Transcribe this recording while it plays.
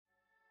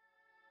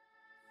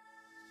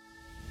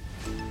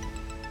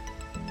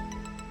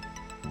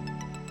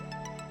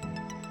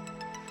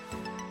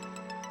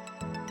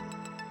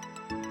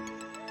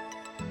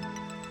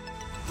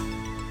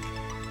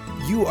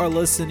You are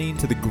listening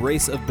to the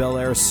Grace of Bel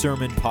Air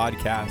Sermon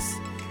Podcast.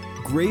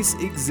 Grace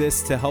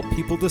exists to help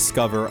people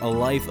discover a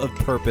life of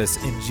purpose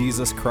in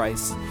Jesus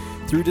Christ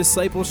through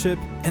discipleship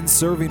and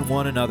serving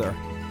one another.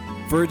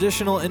 For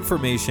additional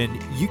information,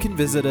 you can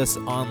visit us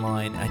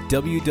online at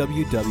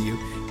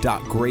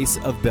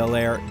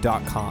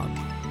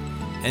www.graceofbelair.com.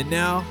 And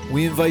now,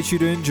 we invite you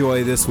to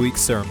enjoy this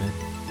week's sermon.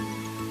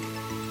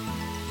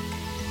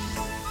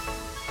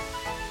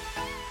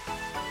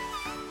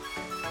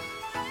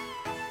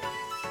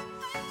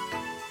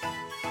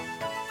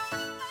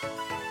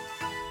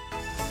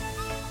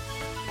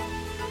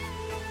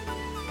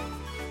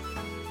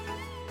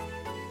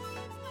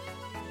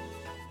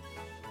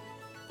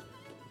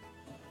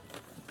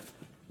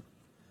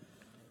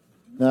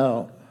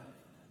 Now,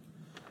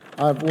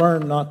 I've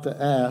learned not to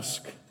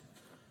ask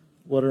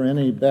what are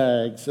any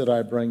bags that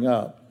I bring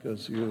up,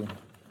 because you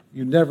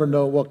never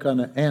know what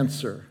kind of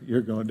answer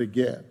you're going to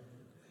get.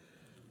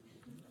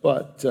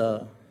 But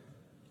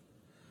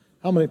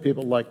how many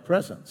people like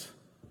presents?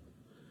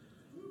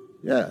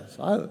 Yes,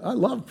 I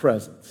love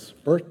presents,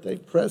 birthday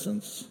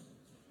presents,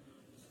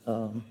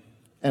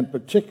 and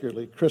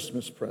particularly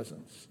Christmas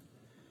presents.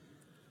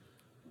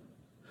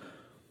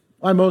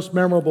 My most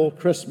memorable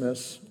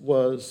Christmas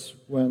was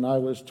when I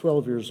was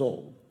 12 years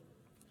old.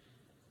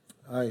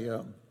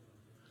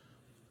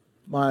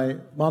 My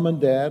mom and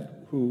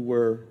dad, who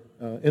were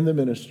in the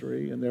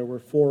ministry, and there were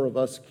 4 of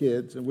us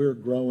kids, and we were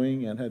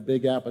growing and had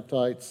big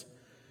appetites,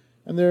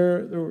 and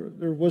there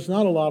was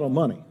not a lot of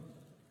money.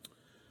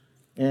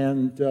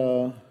 And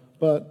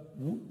but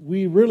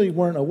we really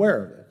weren't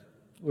aware of it.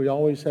 We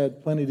always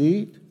had plenty to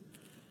eat,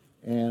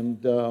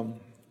 and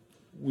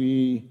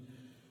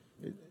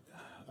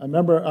I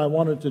remember I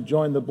wanted to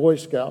join the Boy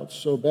Scouts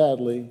so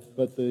badly,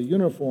 but the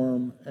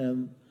uniform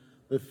and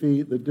the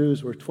fee, the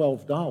dues were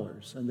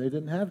 $12, and they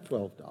didn't have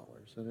 $12,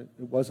 and it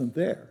wasn't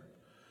there.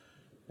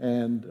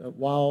 And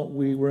while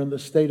we were in the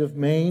state of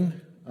Maine,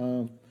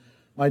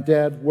 my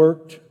dad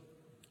worked,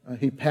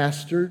 he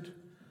pastored,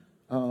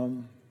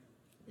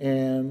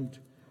 and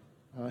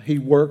he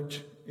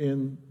worked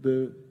in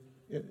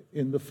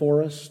the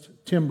forest,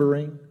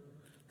 timbering,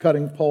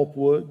 cutting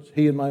pulpwood.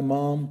 He and my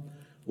mom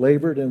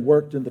labored and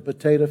worked in the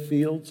potato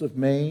fields of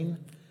Maine.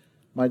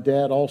 My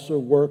dad also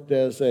worked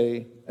as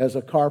a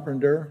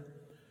carpenter,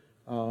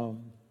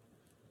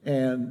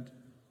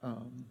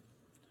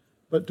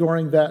 but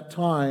during that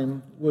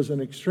time was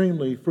an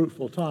extremely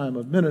fruitful time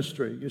of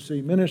ministry. You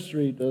see,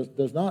 ministry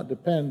does not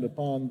depend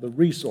upon the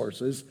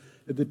resources;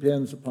 it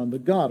depends upon the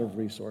God of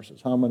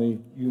resources. How many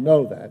you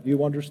know that?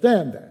 You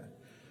understand that?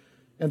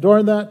 And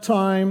during that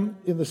time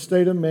in the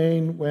state of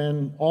Maine,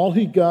 when all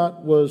he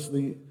got was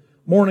the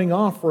morning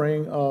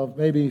offering of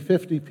maybe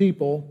 50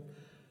 people,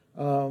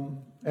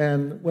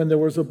 and when there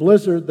was a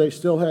blizzard, they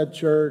still had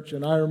church.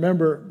 And I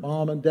remember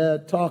Mom and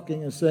Dad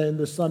talking and saying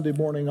this Sunday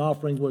morning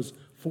offering was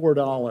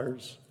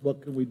 $4.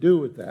 What can we do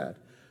with that?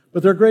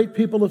 But they're great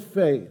people of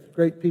faith,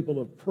 great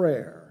people of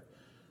prayer.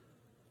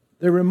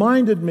 They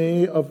reminded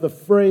me of the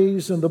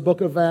phrase in the book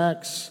of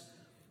Acts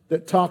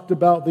that talked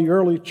about the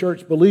early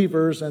church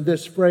believers, and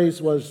this phrase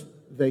was,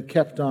 they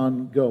kept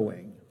on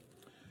going.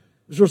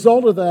 As a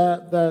result of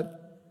that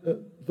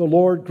the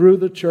Lord grew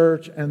the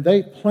church, and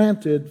they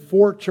planted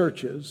 4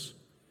 churches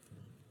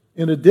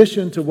in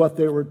addition to what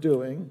they were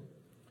doing.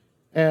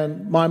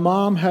 And my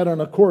mom had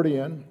an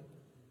accordion,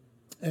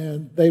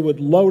 and they would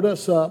load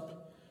us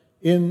up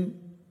in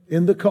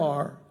the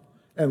car,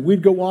 and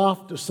we'd go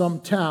off to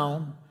some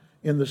town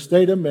in the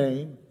state of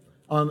Maine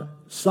on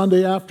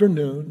Sunday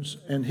afternoons,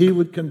 and he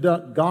would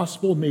conduct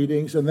gospel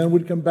meetings, and then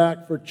we'd come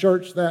back for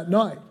church that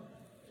night.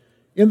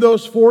 In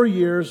those 4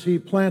 years, he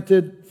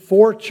planted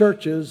 4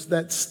 churches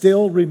that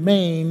still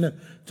remain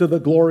to the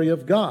glory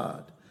of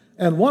God.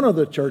 And one of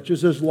the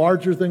churches is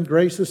larger than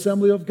Grace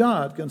Assembly of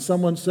God. Can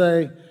someone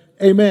say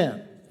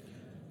amen?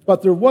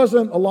 But there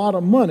wasn't a lot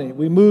of money.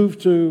 We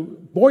moved to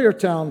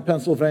Boyertown,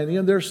 Pennsylvania,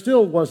 and there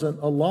still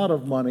wasn't a lot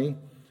of money.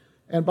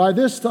 And by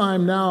this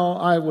time now,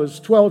 I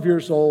was 12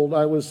 years old.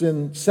 I was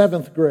in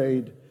 7th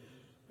grade.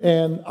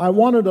 And I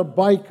wanted a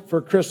bike for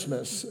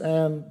Christmas.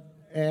 And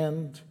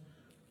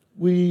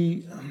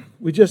we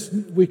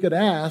could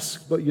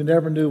ask, but you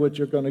never knew what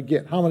you're going to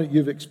get. How many of you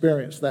have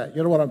experienced that?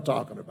 You know what I'm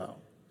talking about.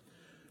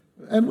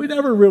 And we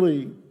never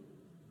really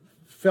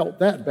felt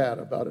that bad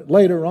about it.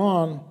 Later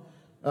on,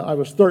 I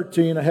was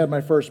 13. I had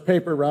my first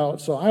paper route,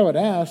 so I would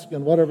ask,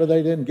 and whatever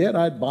they didn't get,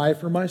 I'd buy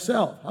for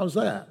myself. How's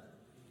that?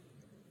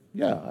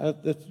 Yeah,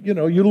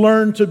 you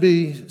learn to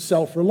be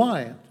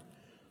self-reliant.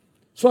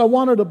 So I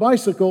wanted a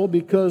bicycle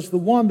because the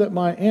one that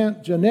my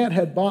Aunt Jeanette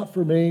had bought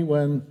for me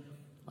when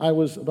I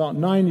was about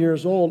 9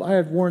 years old, I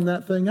had worn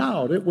that thing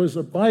out. It was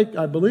a bike,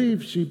 I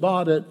believe, she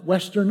bought at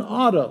Western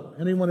Auto.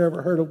 Anyone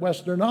ever heard of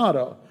Western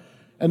Auto?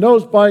 And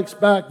those bikes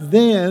back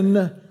then,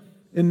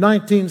 in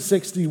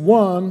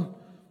 1961,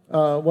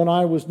 when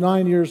I was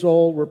 9 years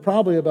old, were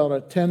probably about a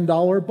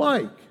 $10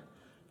 bike.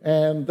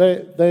 And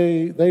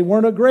they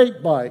weren't a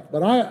great bike,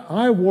 but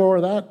I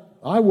wore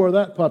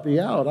that puppy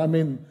out. I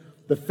mean,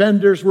 The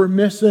fenders were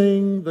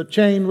missing. The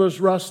chain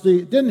was rusty.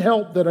 It didn't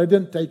help that I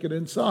didn't take it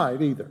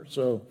inside either.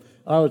 So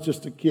I was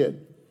just a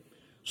kid.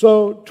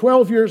 So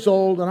 12 years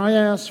old, and I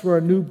asked for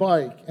a new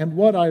bike. And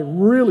what I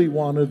really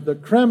wanted, the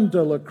creme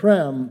de la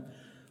creme,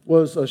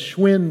 was a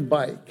Schwinn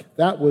bike.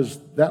 That was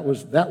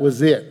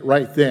it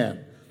right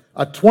then.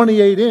 A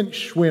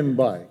 28-inch Schwinn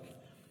bike.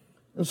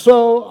 And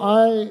so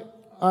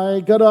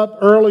I got up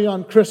early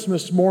on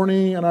Christmas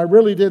morning, and I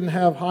really didn't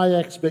have high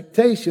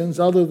expectations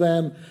other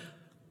than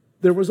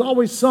there was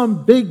always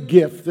some big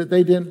gift that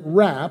they didn't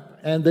wrap,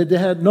 and they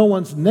had no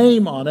one's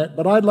name on it,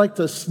 but I'd like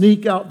to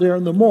sneak out there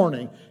in the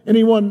morning.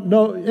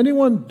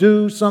 Anyone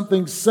do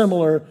something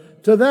similar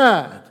to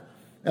that?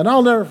 And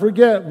I'll never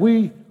forget,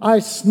 I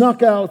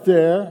snuck out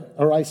there,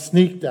 or I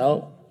sneaked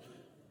out.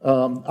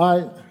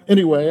 I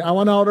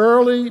went out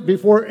early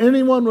before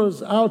anyone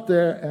was out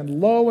there,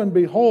 and lo and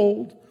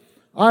behold,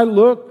 I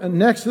looked, and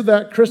next to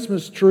that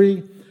Christmas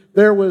tree,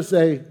 there was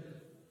a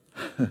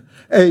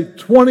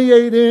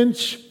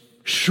 28-inch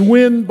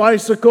Schwinn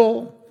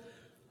bicycle,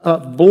 a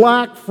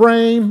black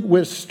frame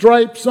with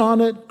stripes on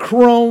it,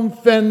 chrome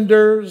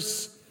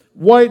fenders,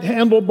 white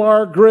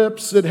handlebar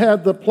grips. It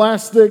had the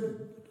plastic,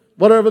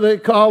 whatever they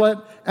call it,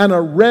 and a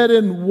red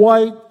and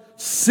white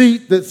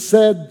seat that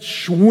said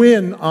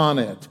Schwinn on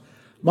it.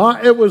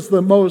 It was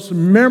the most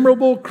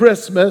memorable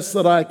Christmas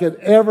that I could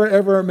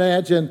ever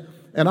imagine.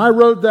 And I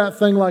rode that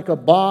thing like a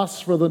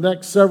boss for the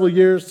next several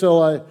years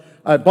till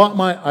I bought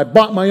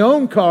my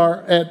own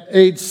car at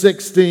age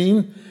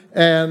 16,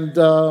 and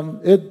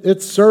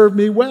it served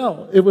me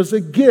well. It was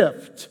a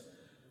gift. It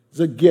was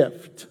a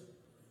gift.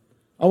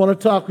 I want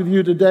to talk with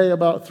you today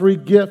about 3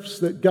 gifts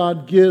that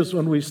God gives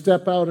when we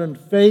step out in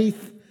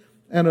faith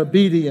and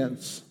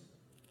obedience.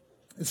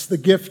 It's the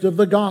gift of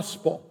the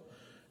gospel.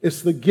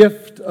 It's the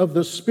gift of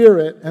the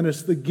Spirit, and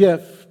it's the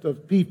gift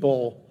of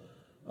people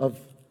of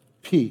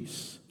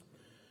peace.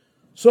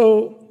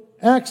 So,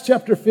 Acts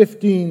chapter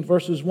 15,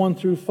 verses 1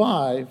 through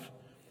 5,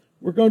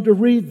 we're going to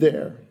read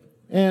there.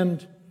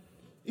 And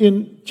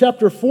in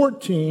chapter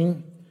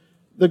 14,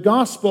 the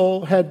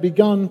gospel had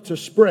begun to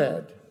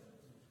spread.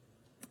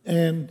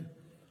 And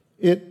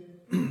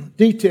it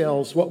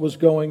details what was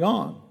going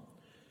on.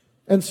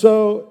 And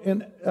so,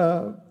 in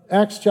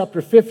Acts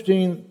chapter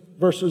 15,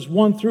 verses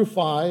 1 through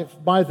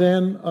 5, by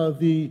then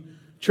the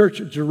church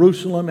at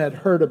Jerusalem had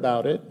heard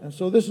about it. And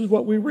so this is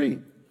what we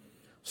read.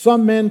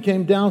 Some men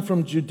came down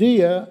from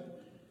Judea,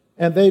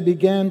 and they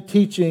began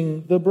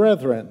teaching the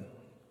brethren,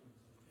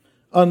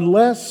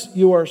 unless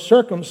you are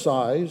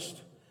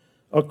circumcised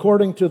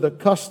according to the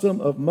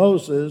custom of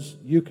Moses,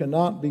 you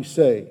cannot be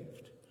saved.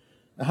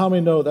 Now, how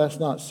many know that's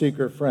not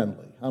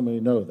seeker-friendly? How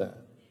many know that?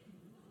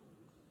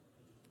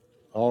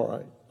 All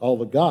right. All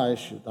the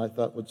guys, I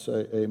thought, would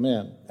say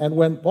amen. And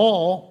when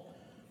Paul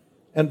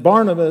and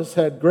Barnabas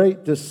had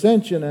great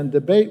dissension and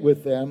debate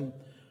with them,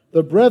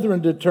 the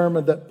brethren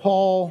determined that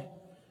Paul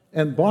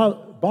and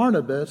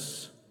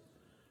Barnabas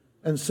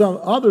and some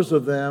others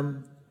of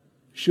them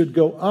should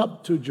go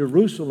up to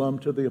Jerusalem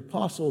to the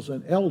apostles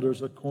and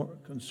elders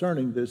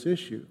concerning this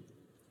issue.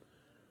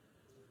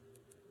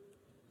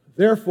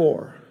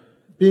 Therefore,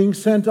 being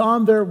sent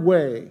on their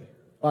way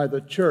by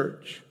the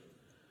church,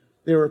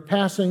 they were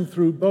passing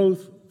through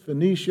both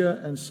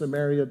Phoenicia and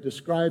Samaria,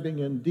 describing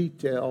in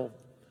detail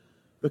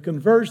the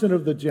conversion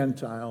of the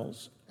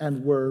Gentiles,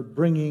 and were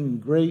bringing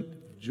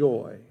great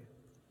joy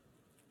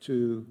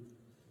to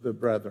the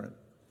brethren.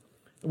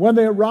 When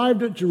they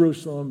arrived at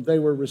Jerusalem, they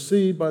were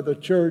received by the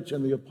church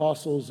and the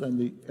apostles and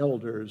the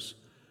elders,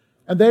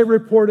 and they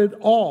reported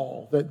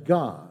all that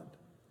God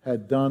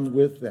had done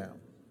with them.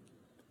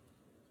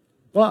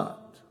 But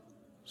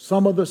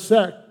some of the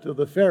sect of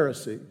the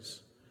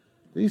Pharisees,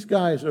 these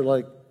guys are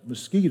like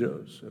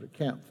mosquitoes at a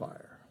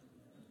campfire.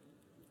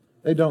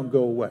 They don't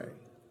go away.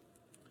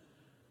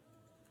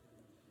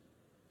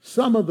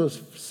 Some of the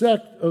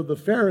sect of the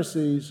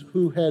Pharisees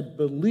who had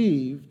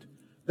believed,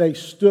 they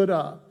stood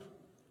up.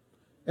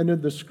 And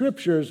in the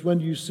scriptures, when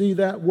you see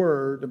that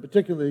word, and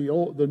particularly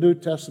the New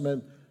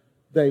Testament,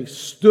 they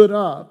stood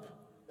up,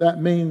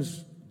 that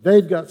means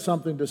they've got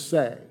something to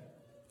say.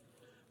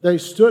 They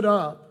stood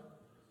up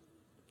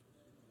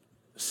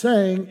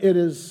saying it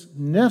is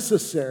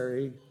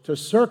necessary to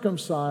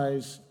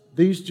circumcise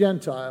these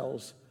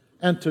Gentiles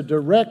and to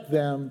direct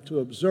them to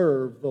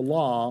observe the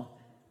law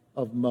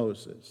of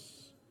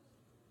Moses.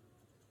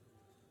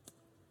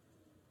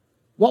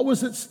 What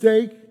was at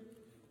stake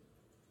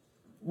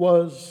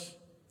was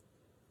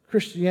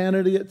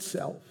Christianity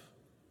itself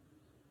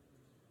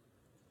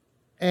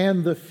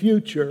and the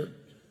future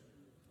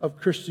of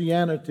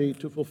Christianity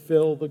to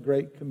fulfill the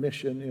Great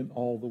Commission in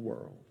all the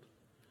world.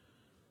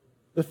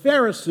 The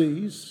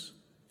Pharisees,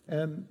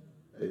 and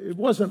it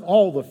wasn't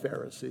all the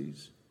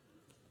Pharisees,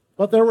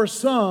 but there were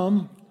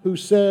some who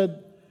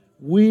said,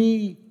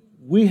 we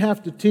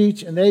have to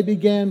teach, and they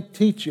began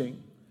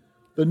teaching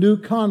the new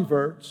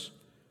converts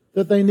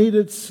that they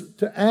needed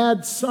to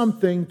add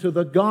something to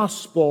the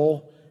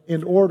gospel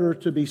in order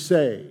to be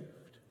saved.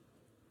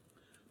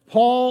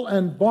 Paul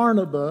and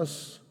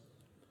Barnabas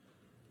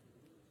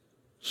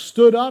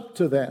stood up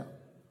to them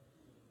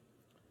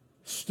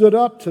stood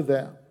up to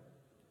them.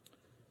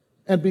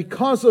 And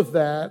because of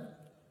that,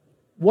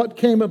 what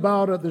came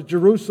about at the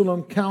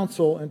Jerusalem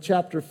Council in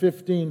chapter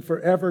 15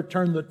 forever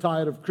turned the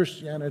tide of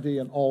Christianity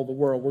in all the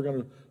world. We're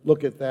going to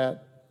look at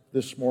that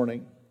this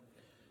morning.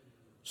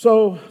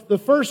 So the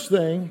first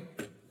thing,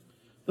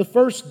 the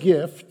first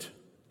gift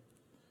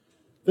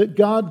that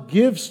God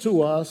gives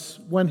to us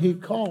when He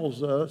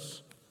calls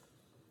us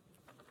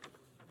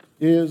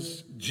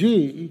is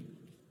G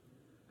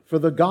for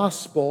the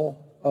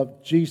gospel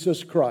of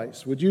Jesus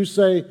Christ. Would you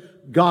say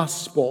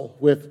gospel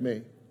with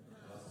me?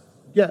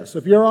 Yes,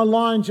 if you're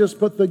online, just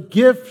put the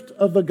gift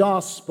of the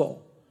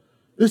gospel.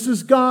 This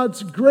is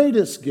God's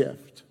greatest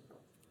gift.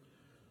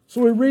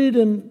 So we read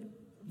in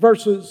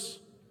verses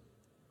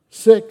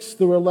 6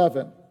 through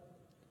 11.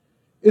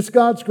 It's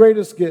God's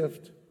greatest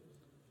gift.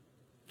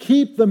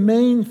 Keep the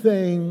main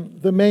thing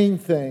the main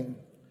thing.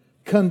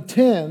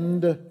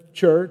 Contend,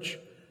 church,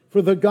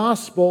 for the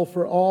gospel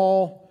for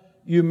all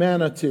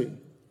humanity.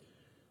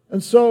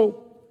 And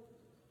so,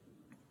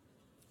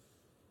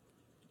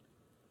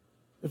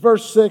 in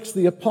verse 6,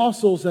 the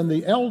apostles and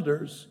the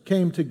elders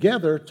came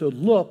together to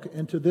look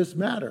into this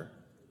matter.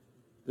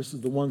 This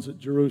is the ones at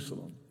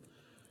Jerusalem.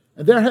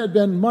 And there had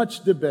been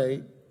much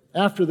debate.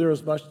 After there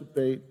was much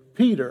debate,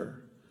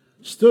 Peter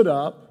stood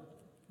up.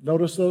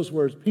 Notice those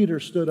words, Peter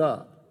stood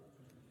up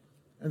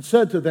and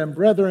said to them,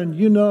 "Brethren,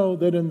 you know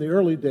that in the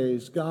early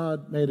days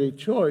God made a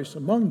choice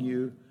among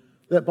you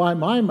that by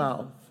my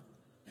mouth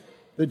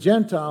the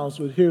Gentiles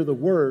would hear the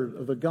word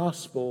of the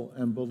gospel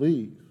and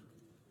believe.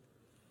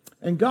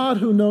 And God,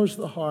 who knows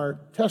the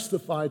heart,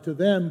 testified to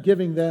them,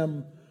 giving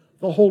them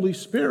the Holy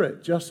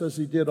Spirit, just as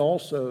He did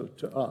also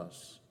to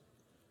us.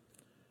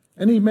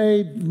 And He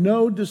made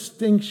no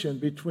distinction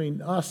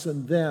between us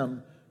and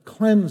them,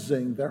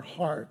 cleansing their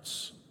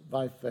hearts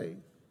by faith.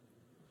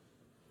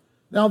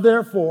 Now,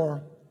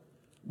 therefore,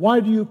 why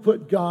do you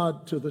put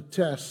God to the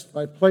test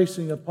by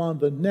placing upon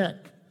the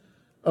neck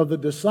of the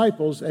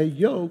disciples a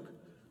yoke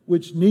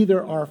which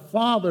neither our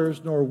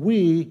fathers nor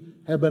we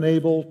have been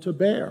able to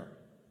bear?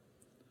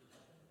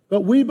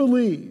 But we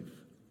believe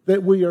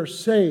that we are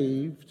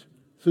saved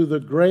through the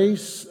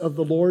grace of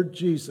the Lord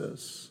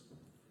Jesus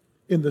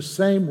in the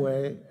same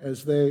way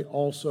as they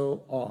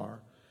also are."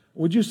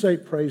 Would you say,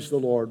 praise the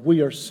Lord?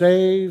 We are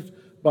saved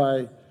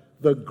by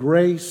the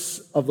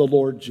grace of the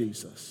Lord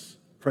Jesus.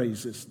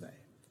 Praise His name.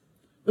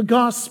 The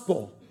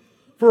gospel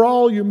for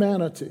all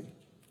humanity.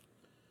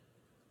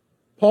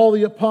 Paul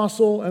the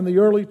apostle and the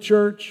early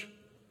church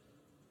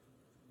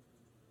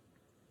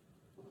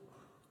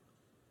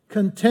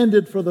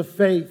contended for the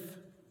faith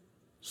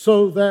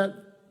so that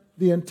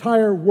the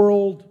entire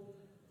world,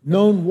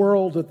 known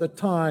world at the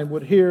time,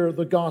 would hear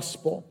the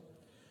gospel.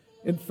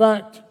 In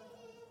fact,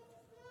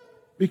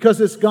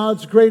 because it's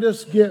God's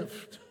greatest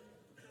gift,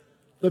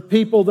 the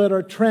people that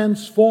are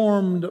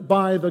transformed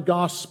by the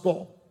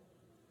gospel,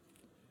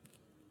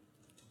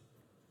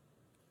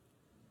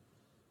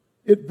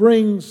 it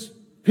brings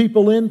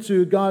people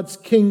into God's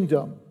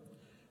kingdom.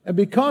 And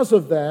because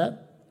of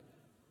that,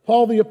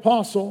 Paul the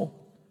apostle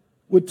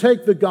would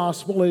take the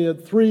gospel. He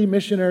had 3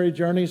 missionary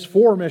journeys,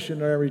 4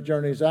 missionary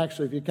journeys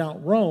actually, if you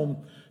count Rome,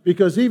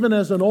 because even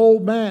as an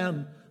old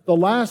man, the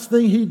last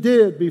thing he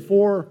did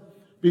before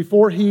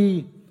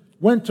he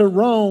went to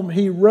Rome,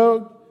 he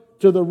wrote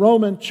to the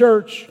Roman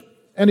church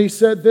and he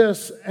said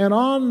this, "And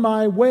on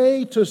my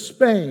way to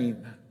Spain,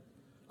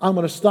 I'm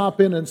going to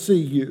stop in and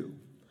see you."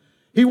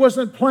 He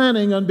wasn't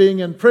planning on being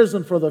in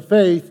prison for the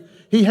faith.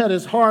 He had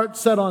his heart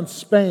set on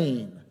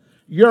Spain,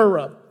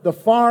 Europe, the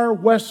far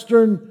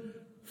western,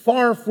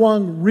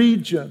 far-flung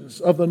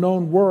regions of the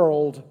known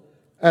world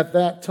at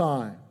that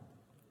time.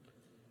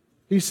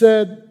 He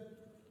said,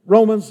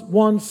 Romans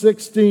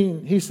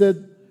 1:16, he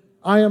said,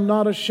 "I am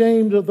not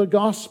ashamed of the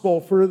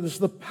gospel, for it is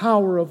the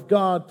power of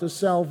God to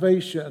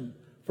salvation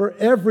for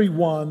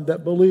everyone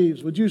that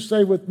believes." Would you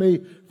say with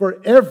me,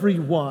 for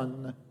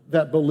everyone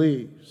that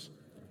believes?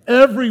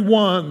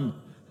 Everyone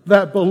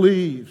that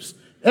believes.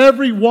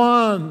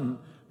 Everyone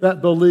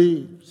that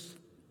believes.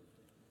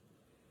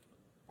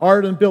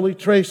 Art and Billy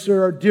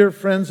Tracer are dear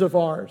friends of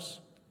ours.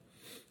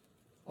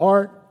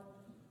 Art,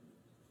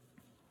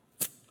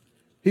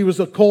 he was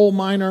a coal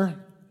miner,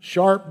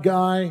 sharp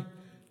guy.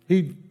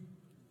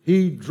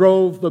 He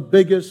drove the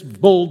biggest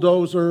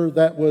bulldozer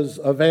that was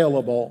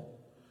available.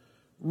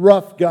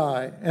 Rough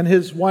guy. And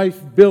his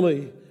wife,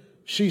 Billy,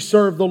 she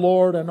served the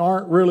Lord, and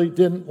Art really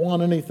didn't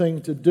want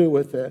anything to do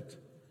with it.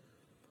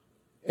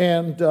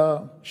 And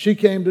she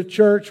came to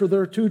church with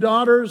her 2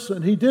 daughters,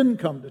 and he didn't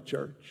come to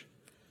church.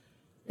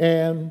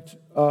 And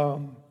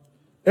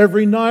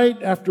every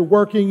night after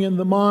working in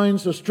the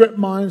mines, the strip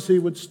mines, he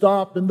would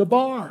stop in the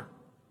bar.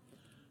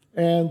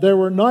 And there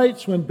were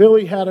nights when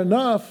Billy had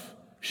enough.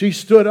 She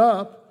stood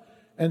up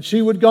and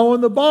she would go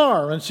in the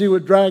bar and she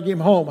would drag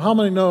him home. How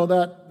many know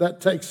that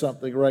takes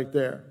something right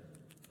there?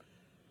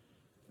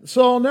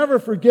 So I'll never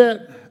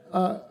forget,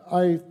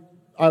 I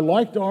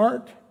liked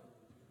Art.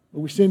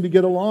 We seemed to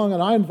get along,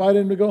 and I invited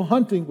him to go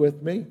hunting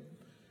with me.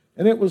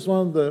 And it was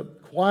one of the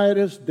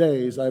quietest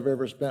days I've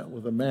ever spent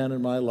with a man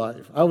in my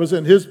life. I was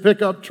in his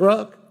pickup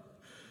truck.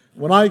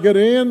 When I get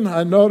in,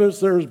 I noticed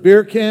there's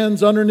beer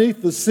cans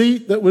underneath the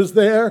seat that was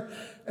there,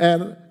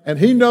 and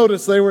he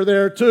noticed they were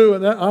there too.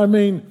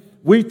 And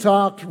we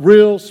talked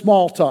real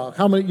small talk.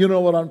 How many, you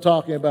know what I'm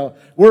talking about?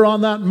 We're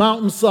on that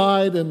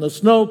mountainside in the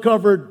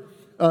snow-covered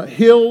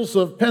hills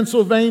of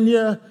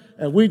Pennsylvania,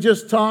 and we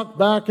just talked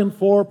back and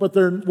forth, but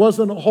there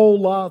wasn't a whole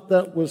lot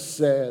that was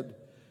said.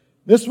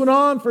 This went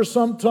on for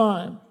some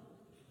time.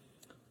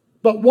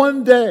 But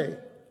one day,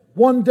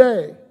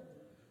 the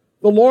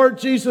Lord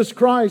Jesus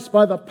Christ,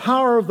 by the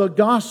power of the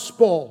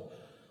gospel,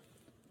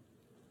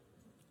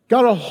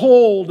 got a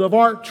hold of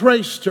Art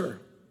Traister.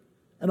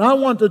 And I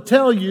want to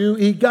tell you,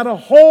 he got a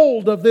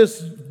hold of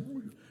this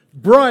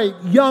bright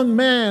young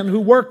man who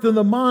worked in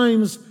the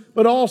mines,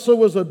 but also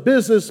was a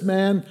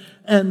businessman.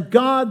 And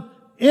God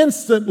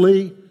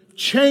instantly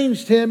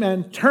changed him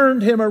and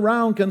turned him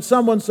around. Can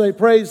someone say,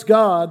 praise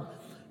God?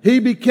 He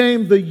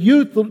became the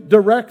youth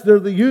director,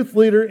 the youth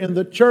leader in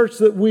the church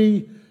that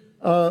we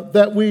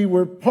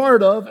were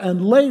part of.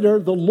 And later,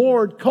 the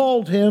Lord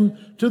called him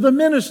to the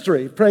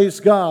ministry, praise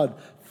God,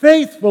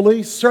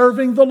 faithfully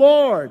serving the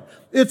Lord.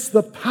 It's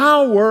the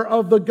power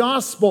of the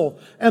gospel.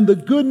 And the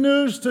good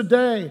news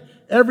today,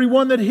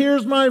 everyone that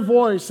hears my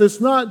voice, it's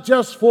not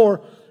just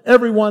for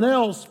everyone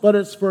else, but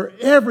it's for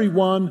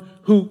everyone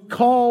who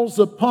calls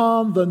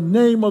upon the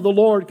name of the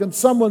Lord. Can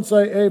someone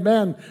say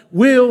amen?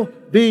 Will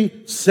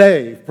be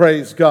saved.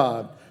 Praise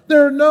God.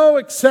 There are no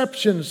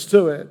exceptions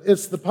to it.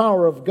 It's the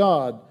power of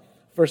God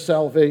for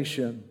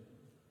salvation.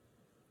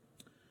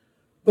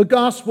 The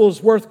gospel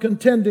is worth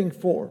contending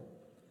for.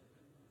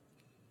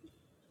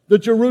 The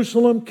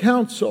Jerusalem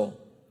Council,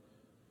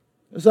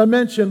 as I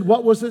mentioned,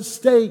 what was at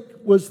stake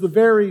was the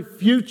very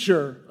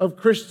future of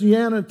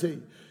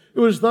Christianity. It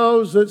was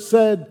those that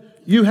said,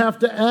 you have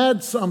to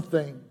add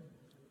something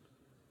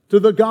to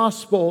the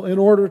gospel in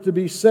order to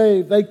be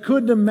saved. They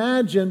couldn't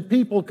imagine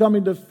people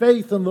coming to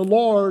faith in the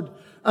Lord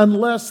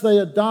unless they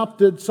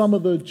adopted some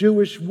of the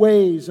Jewish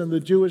ways and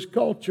the Jewish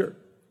culture.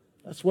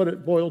 That's what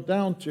it boiled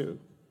down to.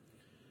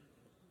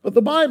 But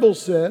the Bible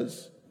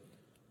says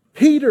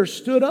Peter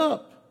stood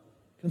up.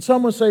 Can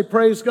someone say,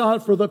 praise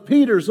God for the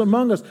Peters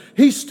among us?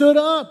 He stood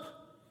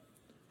up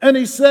and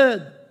he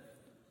said,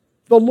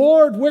 the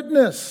Lord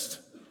witnessed,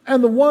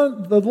 and the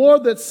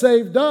Lord that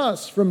saved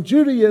us from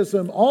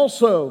Judaism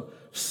also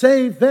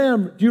saved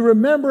them. Do you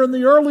remember in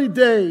the early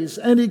days?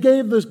 And he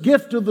gave this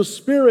gift of the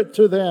Spirit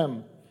to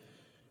them.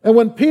 And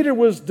when Peter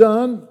was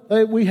done,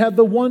 we had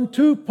the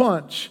 1-2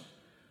 punch.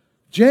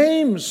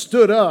 James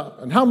stood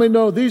up. And how many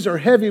know these are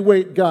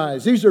heavyweight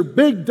guys? These are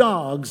big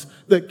dogs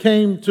that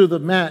came to the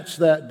match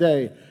that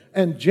day.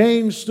 And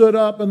James stood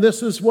up, and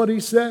this is what he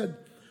said.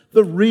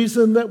 The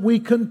reason that we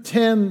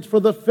contend for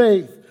the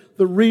faith,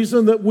 the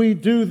reason that we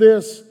do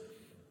this,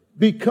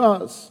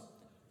 because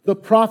the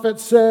prophet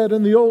said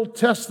in the Old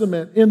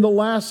Testament, in the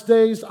last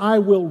days I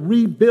will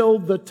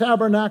rebuild the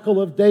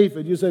tabernacle of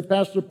David. You say,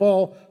 Pastor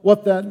Paul,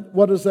 what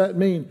does that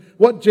mean?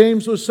 What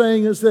James was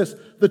saying is this,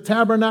 the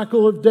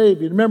tabernacle of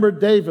David. Remember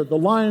David, the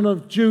Lion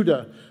of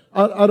Judah.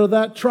 Out of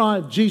that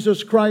tribe,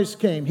 Jesus Christ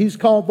came. He's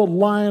called the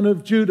Lion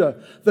of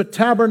Judah. The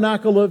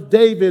tabernacle of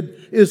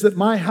David is that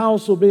my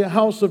house will be a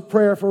house of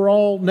prayer for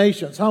all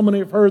nations. How many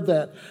have heard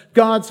that?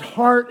 God's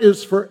heart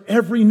is for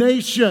every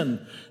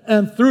nation.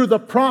 And through the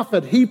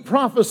prophet, he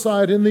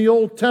prophesied in the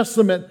Old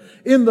Testament,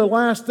 in the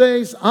last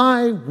days,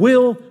 I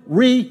will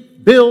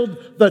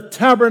rebuild the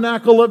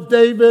tabernacle of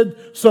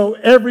David so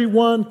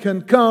everyone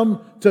can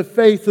come to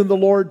faith in the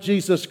Lord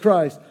Jesus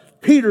Christ.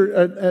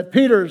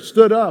 Peter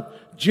stood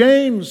up.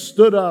 James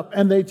stood up,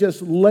 and they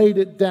just laid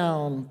it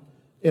down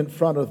in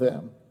front of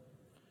them.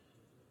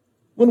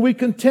 When we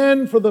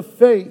contend for the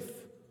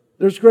faith,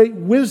 there's great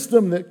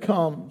wisdom that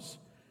comes.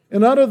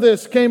 And out of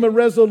this came a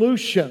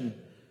resolution.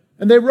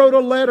 And they wrote a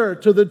letter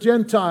to the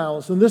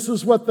Gentiles, and this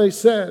is what they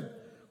said.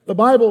 The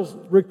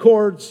Bible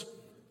records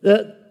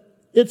that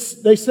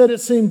they said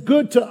it seemed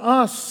good to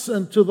us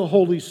and to the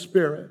Holy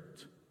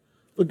Spirit.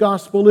 The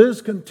gospel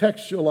is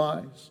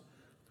contextualized.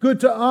 Good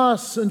to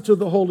us and to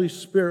the Holy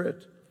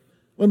Spirit.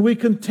 When we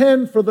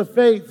contend for the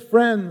faith,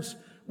 friends,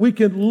 we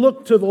can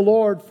look to the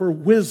Lord for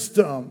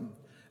wisdom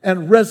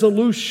and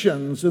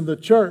resolutions in the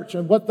church.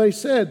 And what they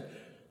said,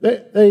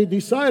 they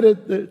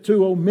decided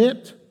to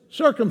omit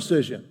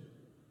circumcision.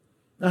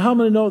 Now, how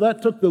many know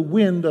that took the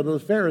wind out of the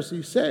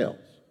Pharisees' sails?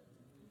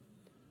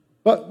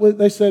 But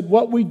they said,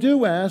 what we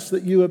do ask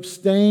that you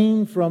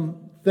abstain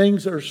from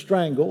things that are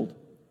strangled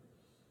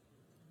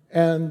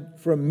and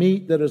from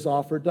meat that is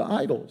offered to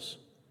idols.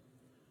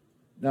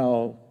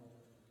 Now,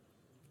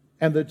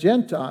 and the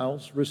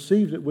Gentiles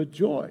received it with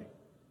joy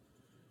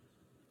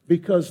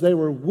because they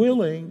were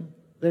willing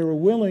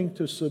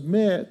to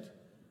submit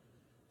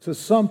to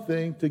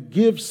something, to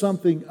give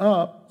something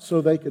up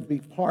so they could be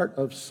part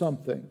of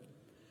something.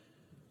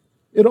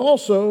 It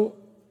also,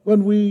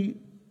 when we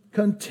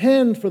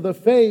contend for the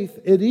faith,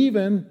 it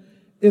even,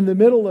 in the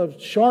middle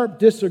of sharp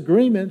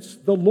disagreements,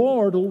 the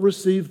Lord will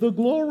receive the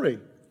glory.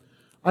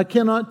 I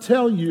cannot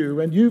tell you,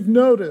 and you've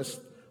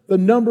noticed, the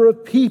number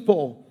of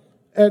people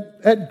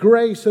at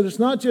Grace, and it's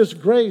not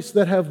just Grace,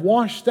 that have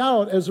washed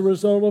out as a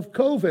result of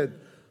COVID.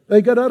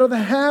 They got out of the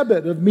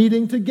habit of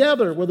meeting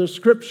together, where the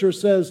Scripture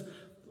says,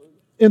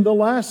 in the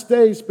last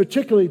days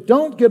particularly,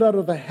 don't get out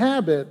of the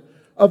habit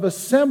of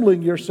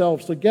assembling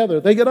yourselves together.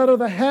 They get out of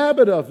the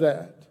habit of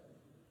that.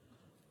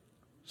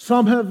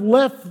 Some have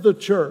left the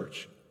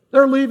church.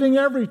 They're leaving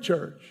every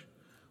church.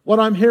 What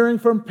I'm hearing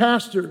from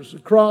pastors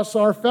across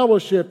our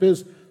fellowship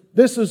is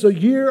this is a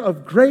year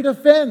of great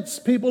offense.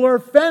 People are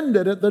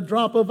offended at the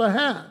drop of a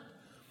hat.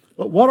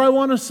 But what I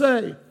want to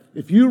say,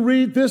 if you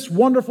read this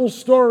wonderful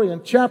story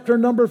in chapter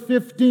number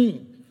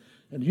 15,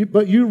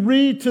 but you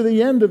read to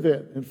the end of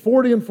it, in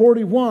 40 and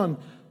 41,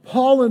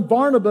 Paul and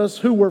Barnabas,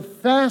 who were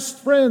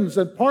fast friends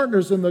and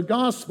partners in the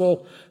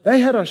gospel,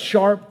 they had a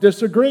sharp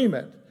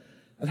disagreement.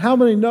 And how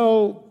many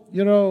know,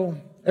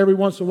 every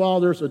once in a while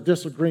there's a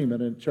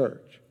disagreement in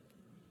church?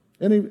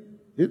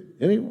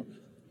 Anyone?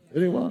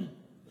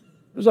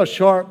 There's a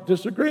sharp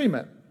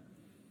disagreement.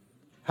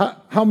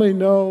 How many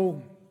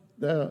know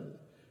that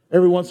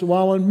every once in a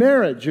while in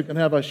marriage you can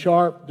have a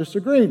sharp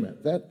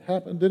disagreement? That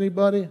happened to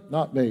anybody?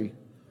 Not me.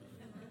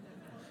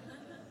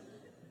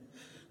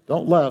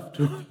 Don't laugh.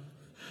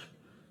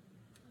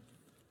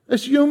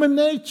 It's human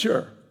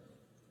nature.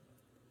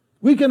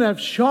 We can have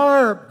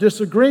sharp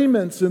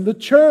disagreements in the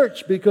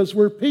church because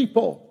we're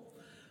people.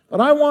 But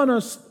I want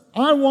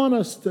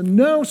us to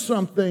know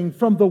something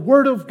from the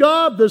Word of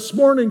God this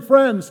morning,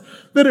 friends,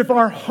 that if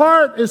our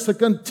heart is to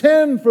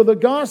contend for the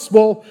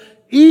gospel,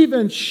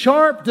 even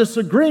sharp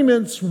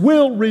disagreements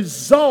will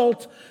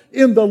result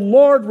in the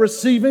Lord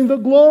receiving the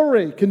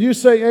glory. Can you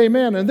say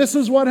amen? And this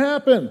is what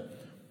happened.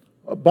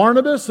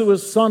 Barnabas, who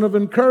was son of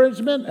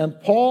encouragement, and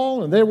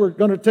Paul, and they were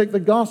going to take the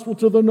gospel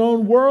to the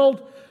known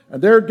world,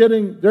 and they're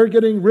getting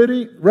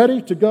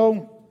ready to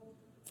go.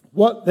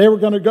 They were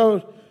going to go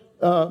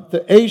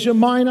to Asia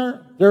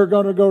Minor. They were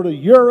going to go to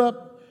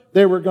Europe.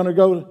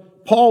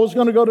 Paul was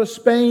going to go to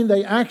Spain.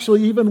 They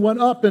actually even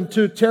went up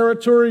into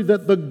territory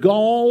that the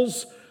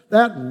Gauls,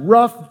 that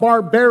rough,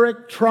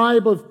 barbaric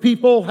tribe of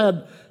people,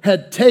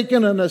 had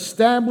taken and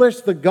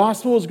established. The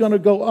gospel was going to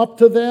go up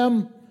to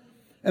them.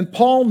 And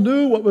Paul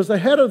knew what was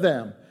ahead of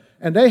them.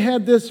 And they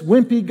had this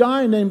wimpy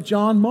guy named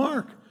John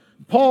Mark.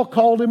 Paul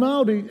called him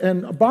out,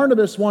 and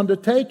Barnabas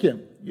wanted to take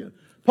him.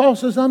 Paul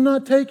says, I'm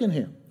not taking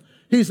him.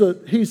 He's a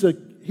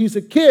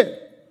kid.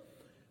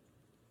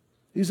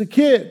 He's a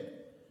kid.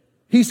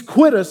 He's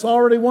quit us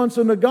already once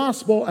in the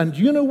gospel. And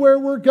do you know where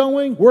we're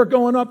going? We're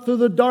going up through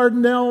the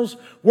Dardanelles.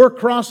 We're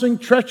crossing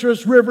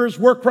treacherous rivers.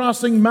 We're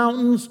crossing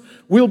mountains.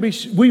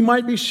 We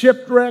might be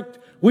shipwrecked.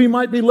 We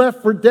might be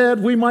left for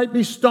dead. We might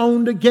be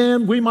stoned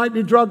again. We might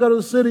be dragged out of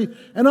the city.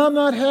 And I'm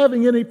not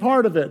having any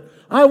part of it.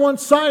 I want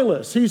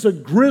Silas. He's a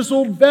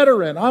grizzled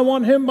veteran. I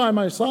want him by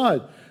my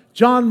side.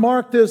 John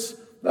Mark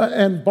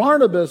and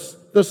Barnabas,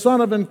 the son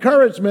of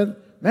encouragement,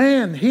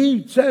 man,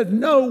 he said,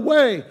 no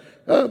way.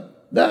 I'm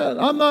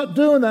not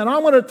doing that.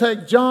 I'm going to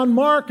take John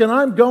Mark and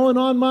I'm going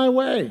on my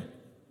way.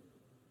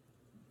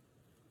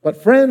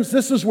 But friends,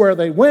 this is where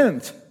they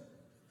went.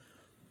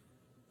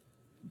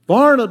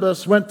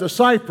 Barnabas went to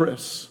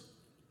Cyprus,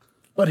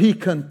 but he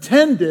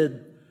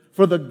contended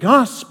for the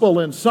gospel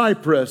in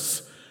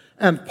Cyprus.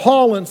 And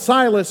Paul and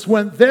Silas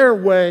went their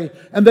way,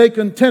 and they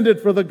contended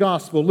for the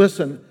gospel.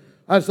 Listen,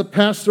 as a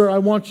pastor, I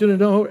want you to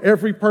know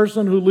every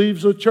person who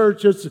leaves the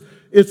church,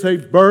 it's a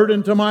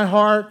burden to my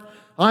heart.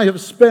 I have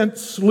spent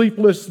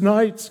sleepless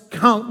nights,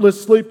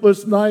 countless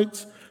sleepless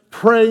nights,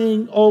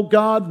 praying, oh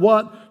God,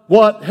 what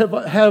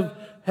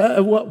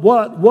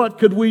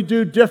could we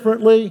do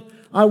differently?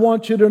 I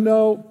want you to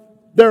know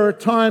there are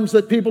times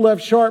that people have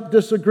sharp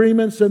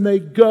disagreements and they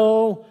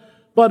go.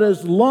 But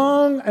as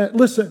long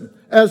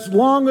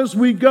as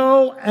we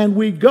go and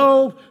we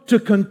go to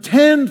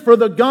contend for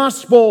the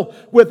gospel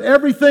with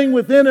everything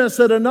within us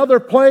at another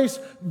place,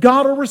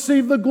 God will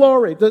receive the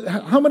glory.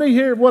 How many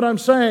hear what I'm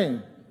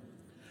saying?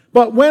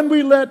 But when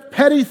we let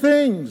petty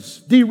things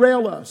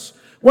derail us,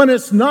 when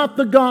it's not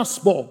the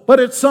gospel, but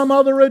it's some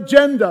other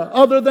agenda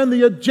other than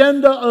the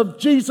agenda of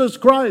Jesus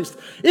Christ,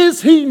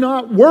 is He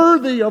not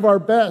worthy of our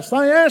best?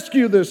 I ask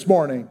you this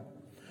morning,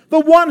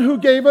 the one who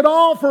gave it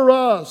all for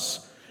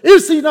us,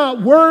 is He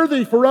not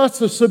worthy for us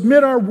to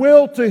submit our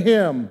will to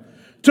Him,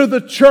 to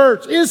the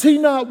church? Is He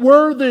not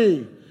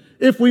worthy?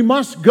 If we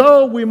must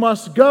go, we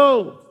must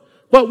go.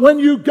 But when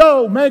you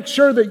go, make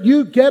sure that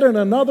you get in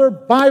another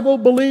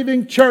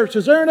Bible-believing church.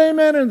 Is there an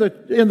amen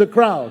in the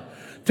crowd?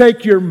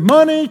 Take your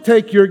money,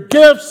 take your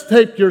gifts,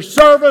 take your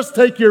service,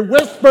 take your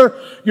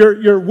whisper,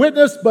 your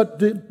witness,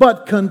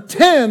 but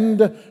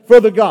contend for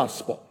the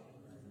gospel.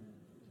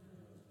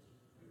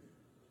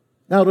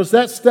 Now, does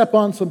that step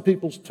on some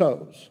people's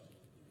toes?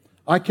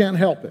 I can't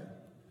help it.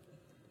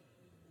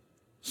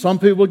 Some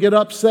people get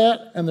upset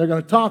and they're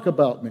going to talk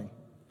about me.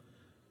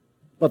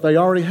 But they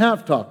already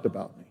have talked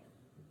about me.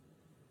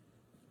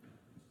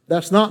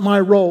 That's not my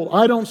role.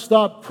 I don't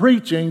stop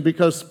preaching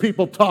because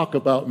people talk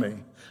about me.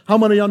 How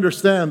many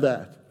understand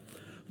that?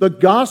 The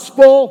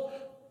gospel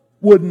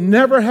would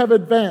never have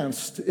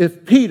advanced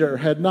if Peter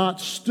had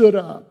not stood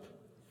up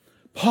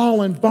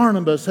Paul and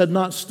Barnabas had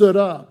not stood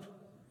up,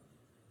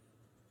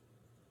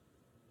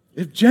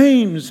 if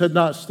James had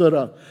not stood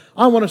up,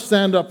 I want to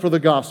stand up for the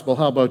gospel.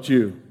 How about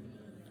you?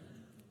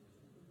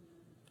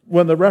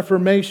 When the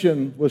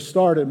Reformation was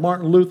started,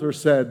 Martin Luther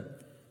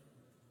said,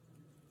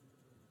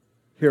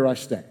 "Here I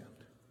stand.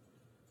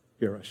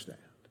 Here I stand."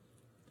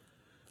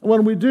 And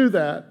when we do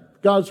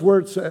that, God's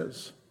Word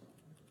says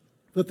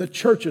that the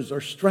churches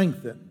are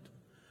strengthened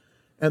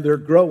and they're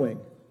growing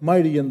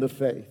mighty in the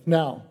faith.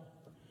 Now,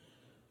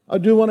 I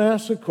do want to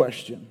ask a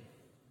question.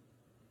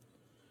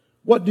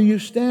 What do you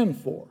stand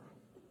for?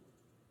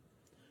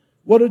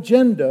 What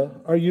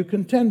agenda are you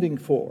contending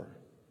for?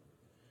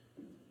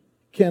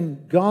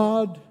 Can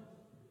God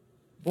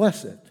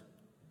bless it?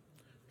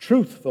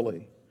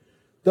 Truthfully,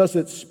 does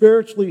it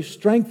spiritually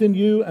strengthen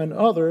you and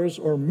others,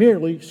 or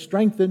merely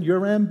strengthen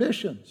your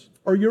ambitions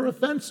or your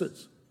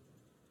offenses?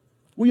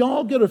 We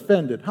all get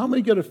offended. How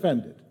many get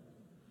offended?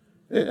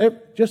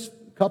 Just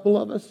a couple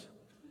of us?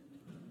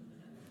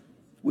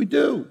 We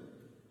do.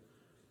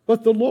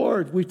 But the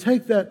Lord, we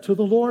take that to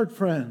the Lord,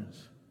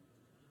 friends.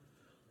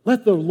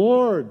 Let the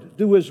Lord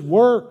do His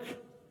work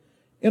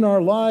in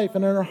our life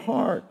and in our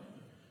heart.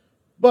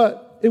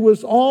 But it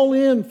was all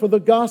in for the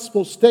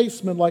gospel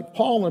statesmen like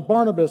Paul and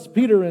Barnabas,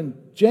 Peter and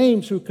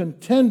James, who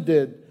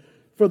contended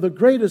for the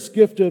greatest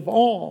gift of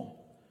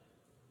all.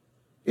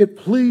 It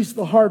pleased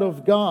the heart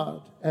of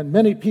God, and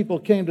many people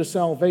came to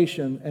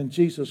salvation, and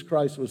Jesus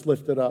Christ was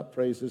lifted up.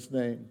 Praise His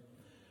name.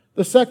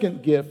 The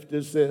second gift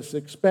is this: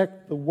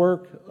 expect the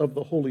work of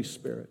the Holy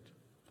Spirit.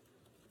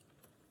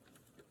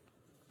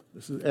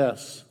 This is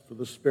S for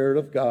the Spirit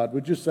of God.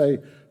 Would you say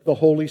the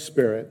Holy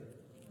Spirit?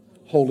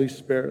 Holy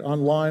Spirit.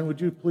 Online, would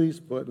you please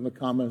put in the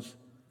comments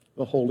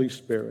the Holy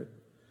Spirit?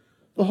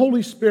 The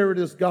Holy Spirit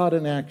is God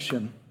in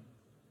action.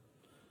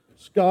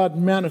 It's God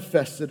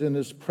manifested in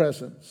His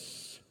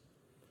presence.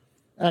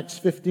 Acts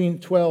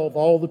 15:12,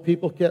 all the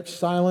people kept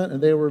silent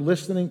and they were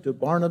listening to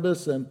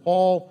Barnabas and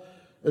Paul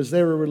as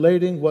they were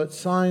relating what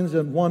signs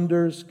and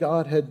wonders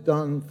God had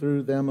done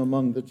through them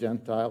among the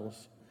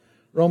Gentiles.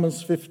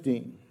 Romans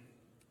 15,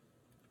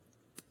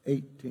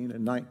 18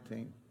 and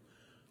 19.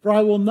 For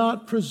I will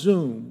not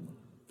presume,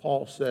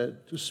 Paul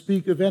said, to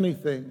speak of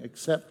anything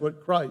except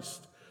what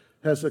Christ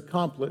has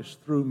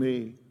accomplished through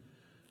me,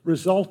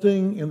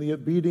 resulting in the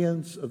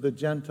obedience of the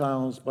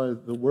Gentiles by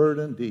the word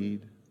and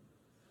deed,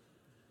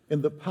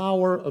 in the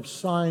power of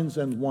signs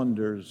and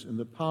wonders, in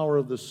the power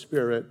of the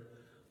Spirit,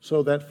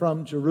 so that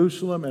from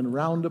Jerusalem and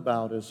round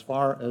about as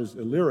far as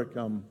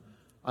Illyricum,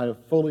 I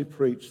have fully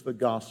preached the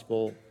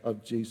gospel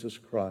of Jesus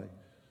Christ.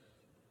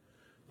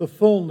 The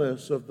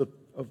fullness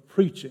of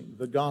preaching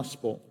the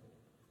gospel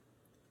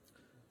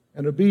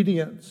and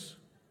obedience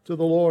to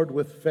the Lord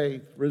with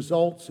faith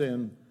results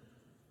in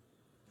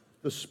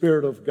the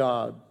Spirit of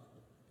God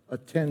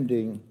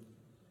attending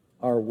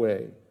our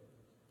way.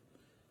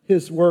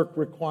 His work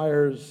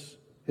requires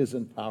His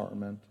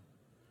empowerment.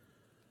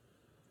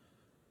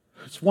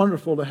 It's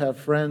wonderful to have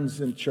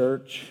friends in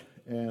church,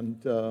 and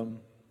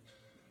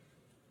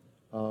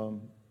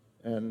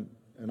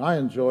I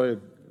enjoy a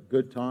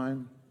good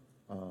time.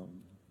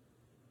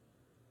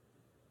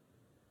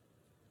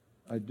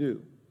 I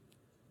do.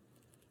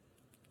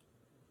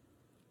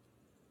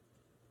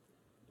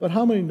 But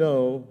how many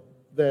know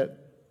that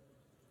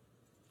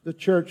the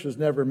church was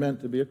never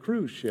meant to be a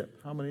cruise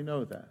ship? How many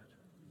know that?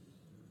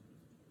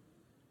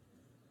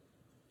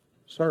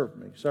 Serve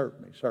me, serve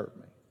me, serve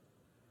me.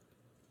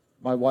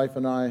 My wife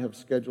and I have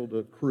scheduled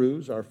a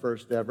cruise, our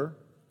first ever.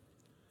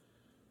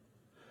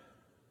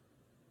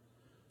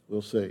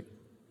 We'll see.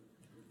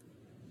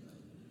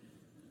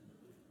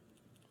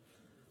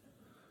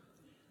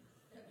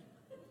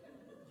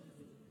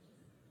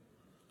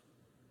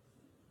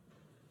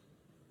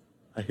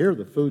 I hear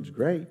the food's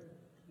great.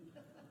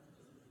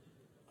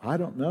 I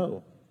don't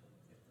know.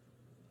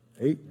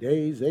 8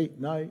 days, 8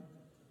 nights,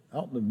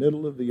 out in the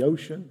middle of the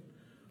ocean.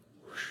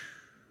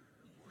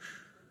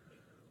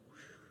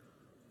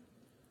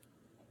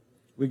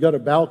 We got a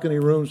balcony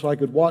room so I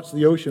could watch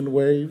the ocean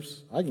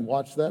waves. I can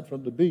watch that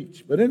from the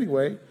beach. But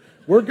anyway,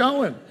 we're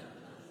going.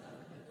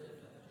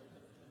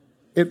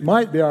 It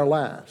might be our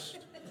last.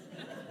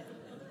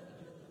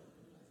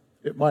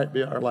 It might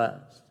be our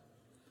last.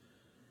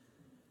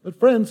 But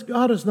friends,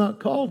 God has not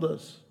called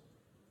us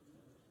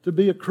to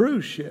be a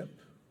cruise ship.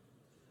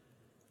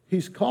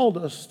 He's called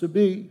us to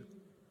be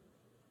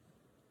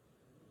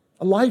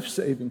a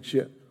life-saving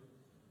ship.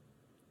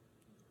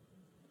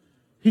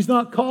 He's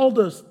not called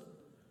us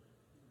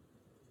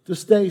to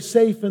stay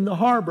safe in the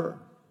harbor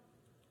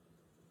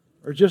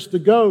or just to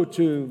go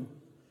to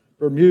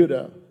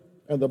Bermuda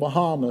and the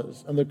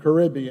Bahamas and the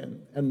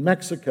Caribbean and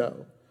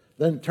Mexico,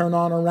 then turn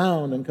on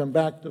around and come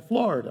back to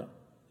Florida.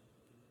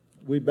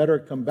 We better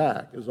come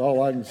back, is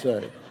all I can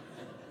say.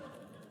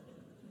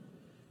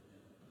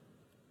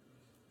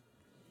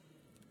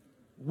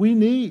 We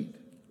need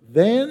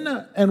then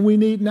and we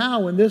need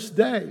now in this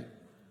day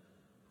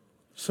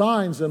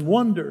signs and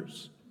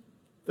wonders,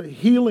 the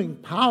healing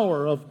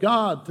power of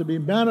God to be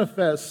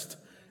manifest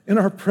in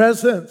our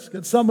presence.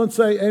 Can someone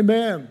say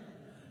amen?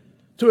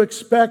 to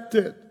expect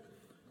it,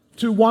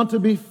 to want to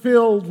be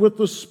filled with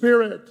the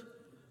Spirit.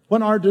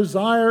 When our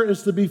desire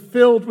is to be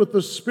filled with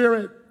the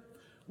Spirit,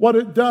 what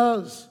it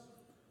does,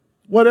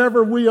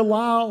 whatever we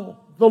allow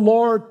the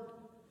Lord,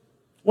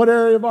 what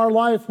area of our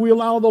life we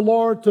allow the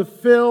Lord to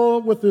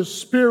fill with His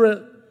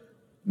Spirit,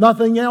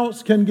 nothing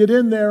else can get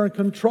in there and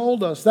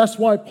control us. That's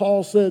why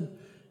Paul said,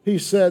 he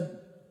said,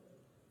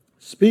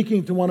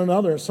 speaking to one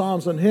another,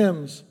 psalms and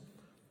hymns,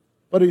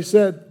 but he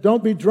said,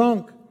 don't be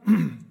drunk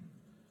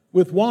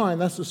with wine,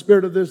 that's the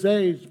spirit of this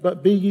age,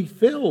 but be ye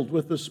filled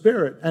with the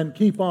Spirit and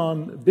keep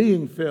on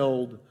being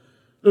filled.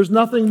 There's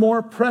nothing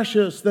more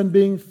precious than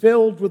being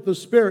filled with the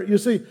Spirit. You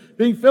see,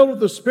 being filled with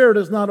the Spirit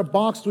is not a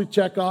box we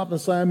check off and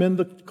say, I'm in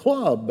the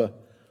club.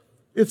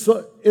 It's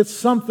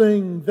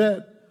something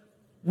that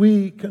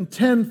we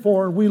contend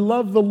for, and we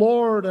love the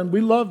Lord, and we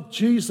love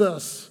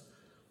Jesus.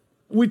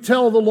 We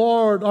tell the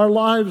Lord, our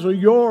lives are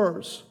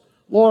yours.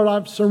 Lord,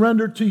 I've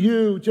surrendered to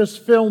you.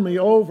 Just fill me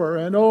over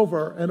and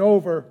over and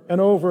over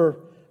and over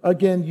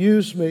again.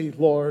 Use me,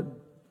 Lord.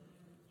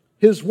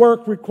 His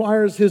work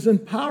requires His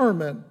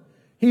empowerment.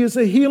 He is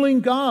a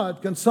healing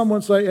God. Can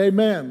someone say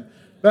amen?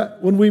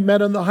 When we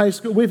met in the high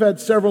school, we've had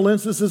several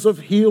instances of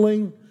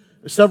healing,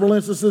 several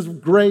instances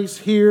of grace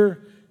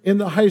here. In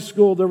the high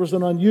school, there was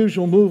an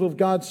unusual move of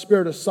God's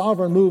Spirit, a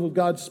sovereign move of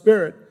God's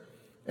Spirit.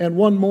 And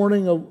one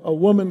morning, a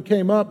woman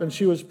came up and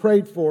she was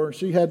prayed for.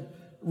 She had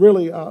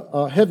really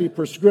a heavy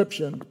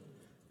prescription.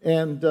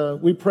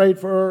 And we prayed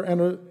for her,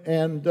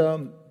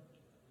 and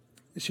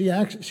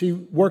she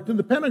worked in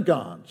the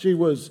Pentagon. She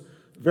was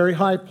very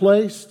high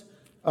placed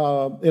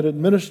in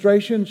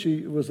administration.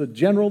 She was a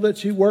general that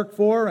she worked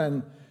for,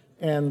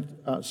 and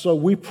so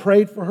we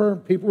prayed for her.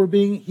 People were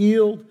being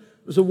healed.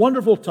 It was a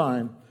wonderful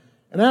time.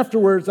 And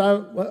afterwards,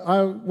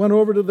 I went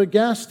over to the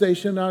gas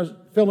station. I was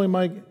filling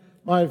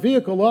my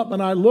vehicle up,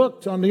 and I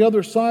looked on the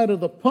other side of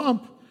the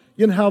pump.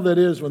 You know how that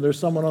is when there's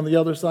someone on the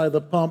other side of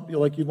the pump. You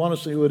want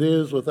to see who it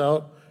is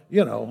without,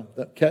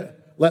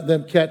 let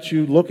them catch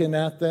you looking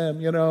at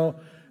them,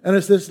 And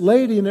it's this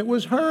lady, and it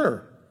was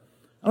her.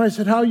 And I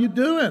said, how you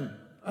doing?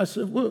 I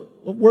said,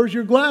 where's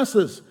your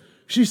glasses?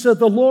 She said,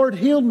 the Lord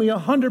healed me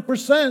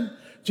 100%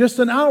 just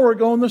an hour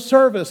ago in the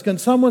service. Can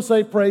someone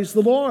say, praise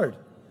the Lord?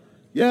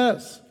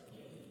 Yes.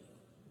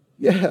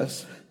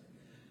 Yes.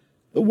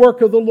 The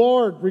work of the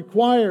Lord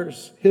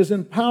requires His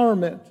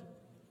empowerment.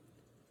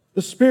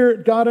 The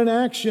Spirit got in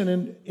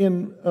action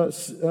in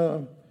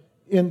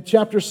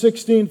chapter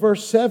 16,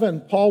 verse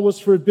 7. Paul was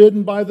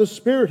forbidden by the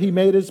Spirit. He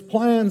made his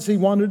plans. He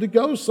wanted to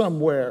go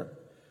somewhere.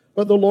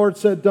 But the Lord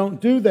said,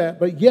 don't do that.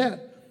 But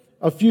yet,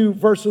 a few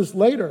verses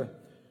later,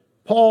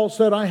 Paul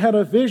said, I had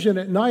a vision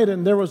at night,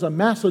 and there was a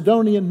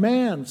Macedonian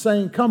man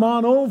saying, come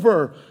on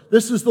over.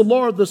 This is the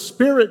Lord. The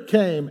Spirit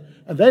came.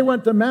 And they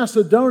went to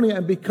Macedonia,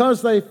 and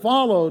because they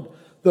followed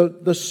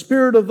the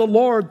Spirit of the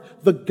Lord,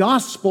 the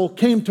gospel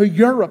came to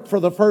Europe for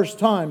the first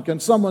time. Can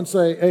someone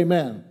say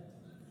amen?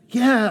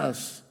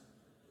 Yes.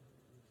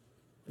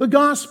 The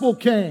gospel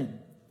came.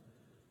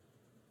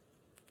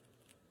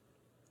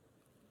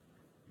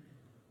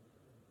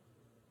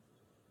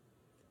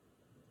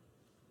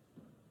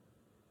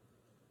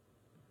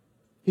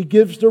 He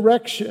gives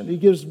direction. He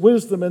gives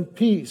wisdom and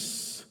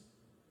peace.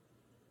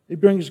 He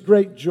brings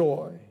great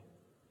joy.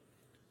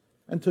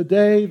 And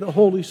today the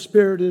Holy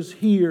Spirit is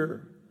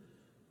here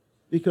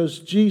because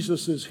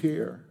Jesus is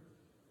here.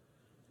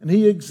 And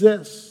He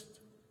exists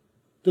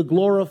to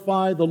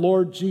glorify the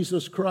Lord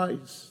Jesus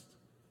Christ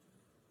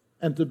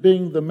and to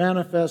bring the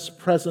manifest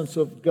presence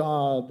of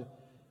God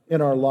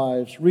in our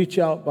lives. Reach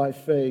out by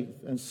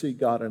faith and see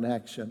God in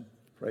action.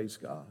 Praise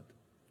God.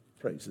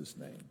 Praise His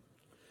name.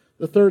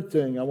 The third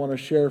thing I want to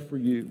share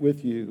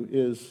with you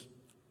is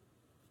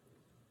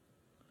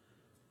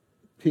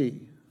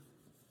P.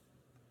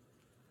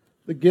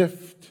 The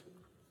gift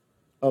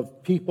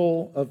of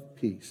people of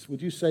peace.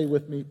 Would you say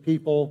with me,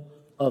 people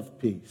of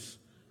peace?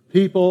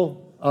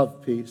 People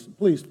of peace.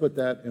 Please put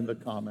that in the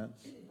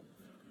comments.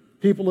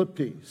 People of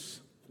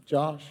peace.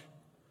 Josh,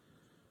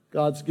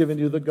 God's given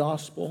you the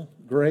gospel,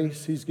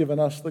 grace. He's given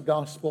us the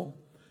gospel.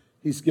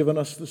 He's given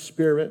us the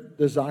Spirit.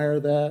 Desire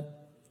that.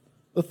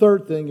 The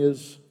third thing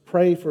is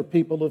pray for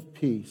people of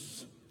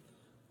peace.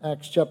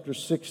 Acts chapter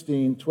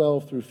 16,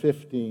 12 through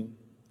 15.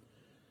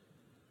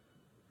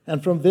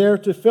 And from there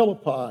to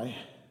Philippi,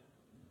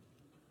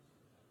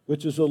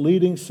 which is a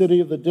leading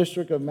city of the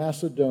district of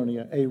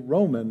Macedonia, a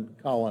Roman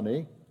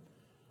colony.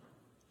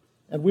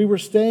 And we were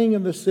staying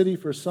in the city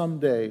for some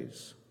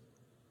days.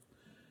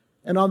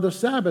 And on the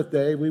Sabbath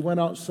day, we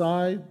went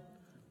outside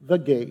the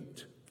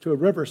gate to a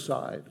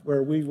riverside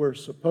where we were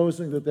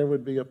supposing that there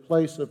would be a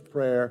place of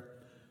prayer.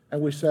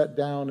 And we sat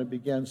down and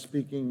began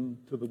speaking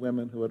to the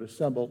women who had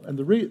assembled. And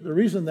the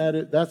reason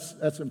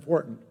that's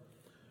important.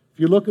 If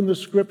you look in the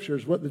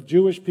Scriptures, what the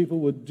Jewish people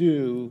would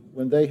do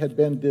when they had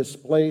been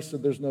displaced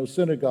and there's no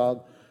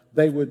synagogue,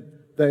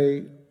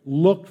 they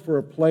looked for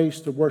a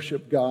place to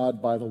worship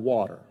God by the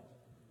water.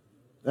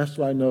 That's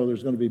why I know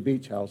there's going to be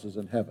beach houses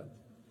in heaven.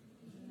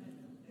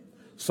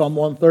 Psalm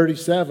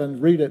 137,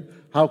 read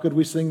it. How could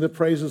we sing the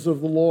praises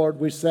of the Lord?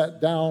 We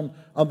sat down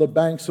on the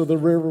banks of the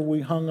river.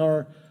 We hung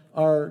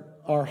our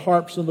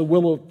harps in the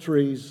willow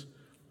trees.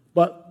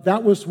 But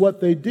that was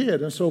what they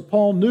did. And so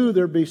Paul knew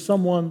there'd be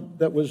someone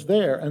that was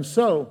there. And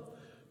so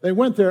they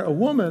went there. A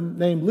woman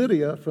named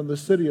Lydia from the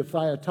city of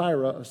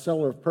Thyatira, a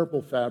seller of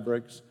purple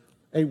fabrics,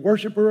 a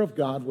worshiper of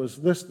God, was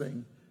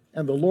listening.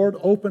 And the Lord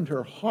opened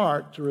her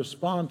heart to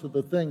respond to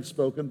the things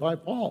spoken by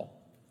Paul.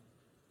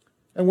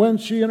 And when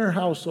she and her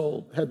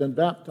household had been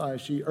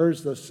baptized, she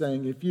urged us,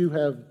 saying, if you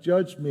have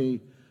judged me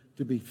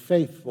to be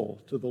faithful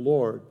to the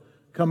Lord,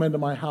 come into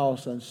my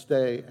house and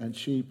stay. And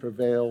she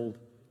prevailed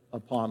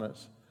upon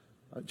us.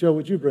 Joe,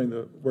 would you bring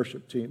the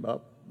worship team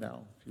up now,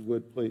 if you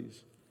would,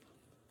 please?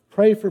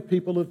 Pray for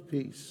people of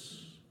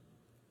peace.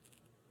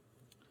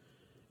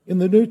 In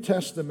the New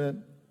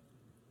Testament,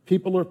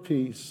 people of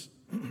peace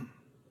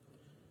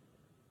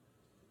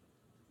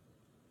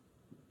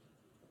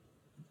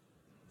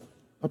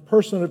a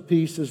person of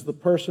peace is the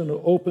person who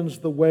opens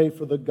the way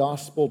for the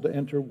gospel to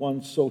enter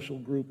one's social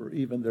group or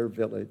even their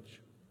village.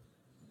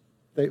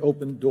 They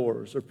open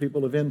doors. They're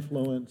people of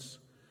influence.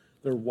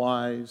 They're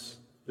wise.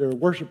 They're a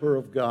worshiper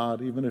of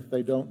God, even if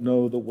they don't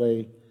know the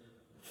way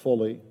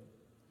fully.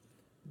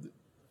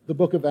 The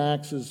book of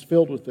Acts is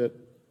filled with it.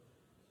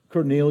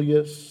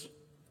 Cornelius,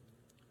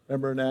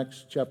 remember in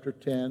Acts chapter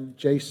 10,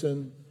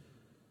 Jason,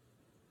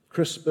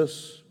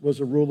 Crispus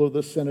was a ruler of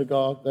the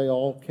synagogue. They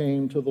all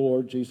came to the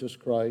Lord Jesus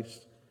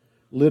Christ.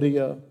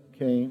 Lydia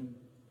came.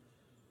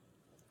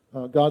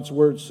 God's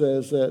word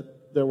says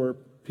that there were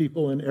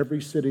people in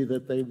every city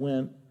that they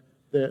went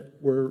that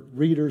were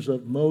readers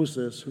of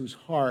Moses, whose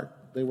heart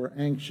they were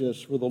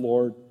anxious for the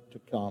Lord to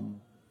come.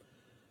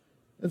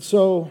 And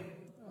so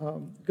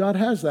God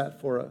has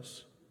that for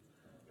us.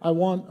 I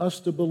want us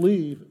to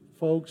believe,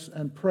 folks,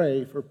 and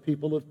pray for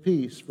people of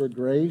peace, for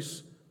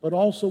grace, but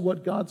also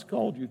what God's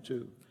called you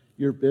to,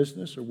 your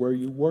business or where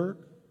you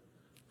work.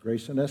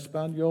 Grace in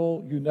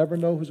Espanol, you never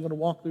know who's going to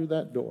walk through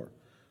that door.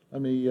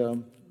 Let me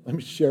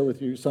share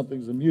with you something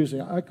that's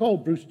amusing. I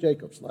called Bruce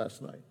Jacobs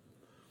last night.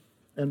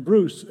 And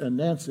Bruce and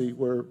Nancy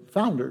were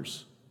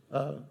founders.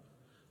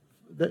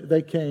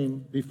 They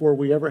came before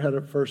we ever had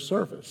a first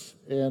service.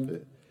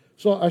 And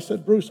so I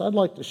said, Bruce, I'd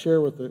like to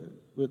share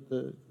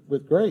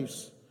with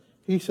Grace.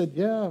 He said,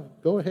 yeah,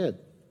 go ahead.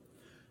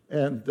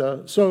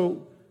 And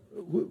so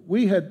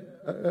we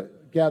had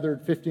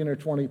gathered 15 or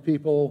 20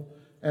 people.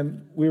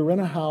 And we were in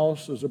a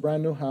house. It was a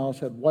brand new house,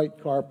 had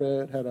white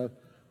carpet, had a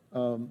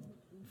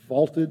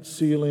vaulted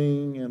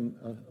ceiling and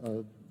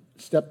a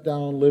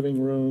step-down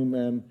living room.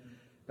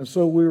 And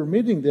so we were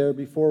meeting there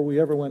before we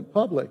ever went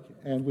public.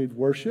 And we'd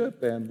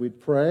worship and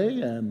we'd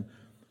pray and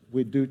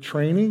we'd do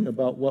training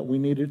about what we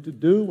needed to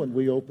do when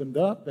we opened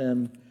up.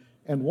 And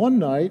one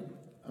night,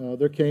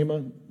 there came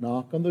a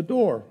knock on the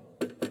door.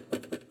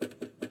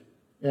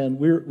 And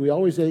we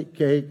always ate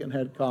cake and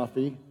had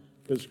coffee,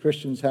 because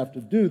Christians have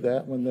to do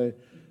that when they...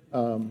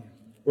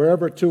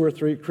 wherever 2 or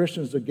 3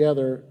 Christians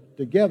together,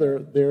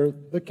 there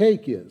the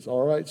cake is,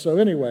 all right? So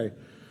anyway,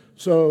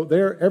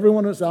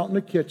 everyone was out in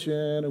the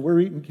kitchen, and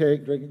we're eating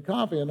cake, drinking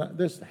coffee, and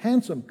this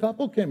handsome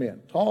couple came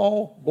in,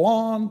 tall,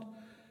 blonde,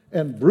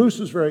 and Bruce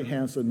was very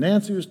handsome.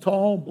 Nancy was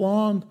tall,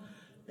 blonde,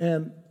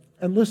 and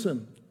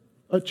listen,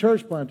 a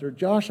church planter,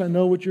 Josh, I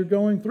know what you're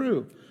going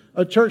through.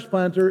 A church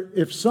planter,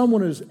 if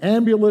someone is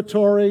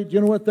ambulatory, do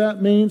you know what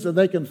that means? And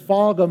they can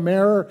fog a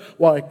mirror.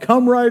 Why,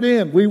 come right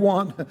in.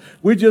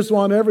 We just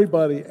want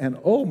everybody. And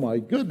oh my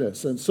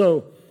goodness. And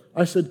so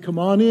I said, come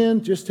on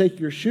in, just take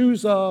your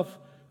shoes off.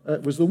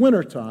 It was the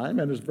winter time,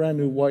 and it was brand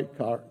new white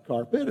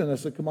carpet. And I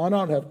said, come on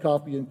out, have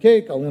coffee and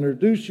cake. I'll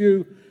introduce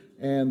you.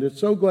 And it's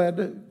so good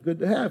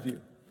to have you.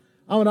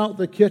 I went out in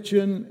the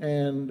kitchen,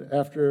 and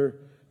after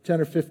 10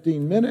 or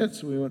 15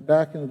 minutes, we went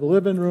back into the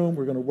living room.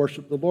 We're going to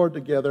worship the Lord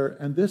together,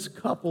 and this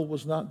couple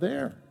was not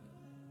there.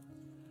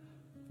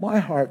 My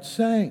heart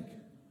sank.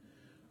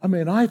 I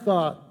mean, I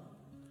thought,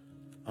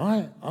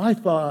 oh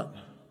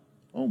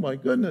my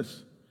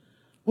goodness,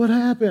 what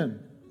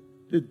happened?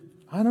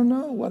 I don't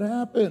know what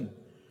happened.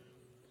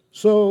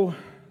 So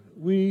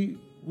we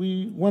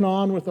went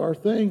on with our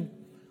thing,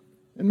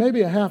 and maybe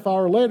a half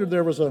hour later,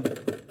 there was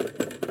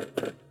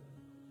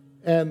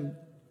and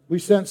we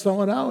sent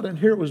someone out, and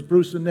here it was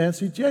Bruce and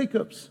Nancy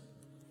Jacobs.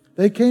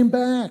 They came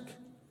back.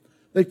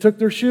 They took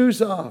their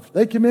shoes off.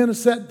 They came in and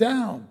sat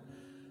down.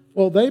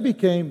 Well, they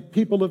became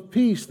people of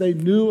peace. They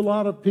knew a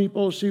lot of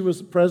people. She was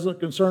the president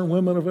of Concerned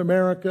Women of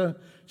America.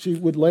 She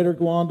would later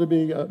go on to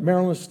be a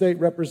Maryland State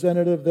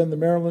Representative, then the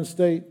Maryland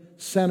State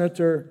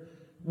Senator.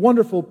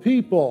 Wonderful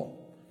people.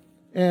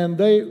 And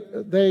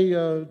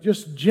they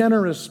just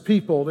generous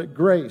people at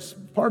Grace.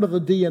 Part of the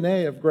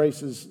DNA of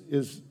Grace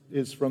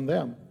is from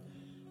them.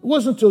 It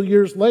wasn't until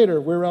years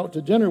later we were out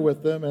to dinner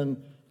with them,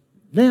 and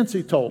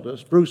Nancy told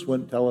us, Bruce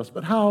wouldn't tell us,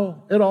 but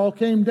how it all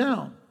came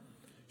down.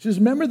 She says,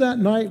 remember that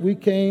night we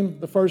came,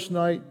 the first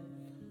night,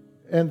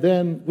 and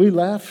then we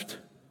left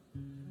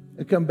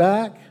and come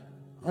back?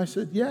 I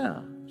said, yeah.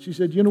 She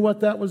said, you know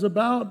what that was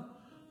about?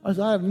 I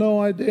said, I have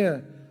no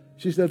idea.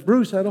 She said,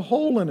 Bruce had a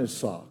hole in his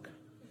sock.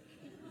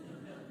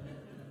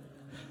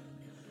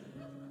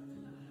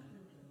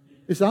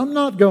 He said, I'm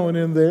not going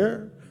in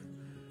there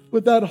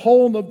with that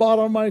hole in the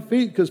bottom of my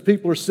feet because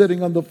people are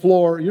sitting on the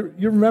floor. You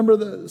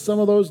remember some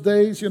of those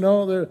days,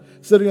 they're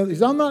sitting on. He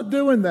said, I'm not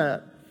doing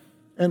that.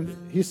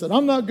 And he said,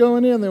 I'm not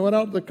going in. They went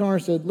out to the car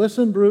and said,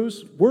 listen,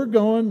 Bruce, we're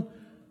going.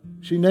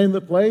 She named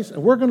the place,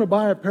 and we're going to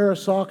buy a pair of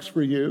socks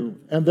for you.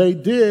 And they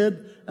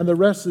did, and the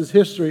rest is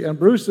history. And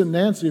Bruce and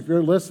Nancy, if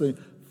you're listening,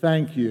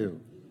 thank you.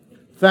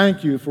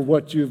 Thank you for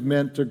what you've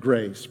meant to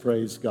Grace.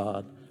 Praise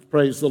God.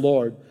 Praise the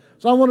Lord.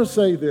 So I want to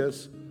say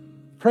this.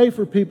 Pray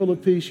for people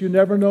of peace. You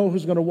never know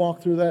who's going to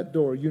walk through that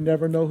door. You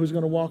never know who's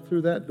going to walk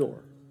through that door.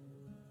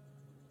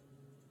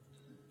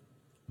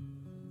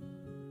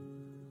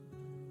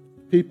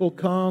 People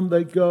come,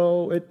 they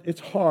go.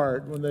 It's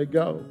hard when they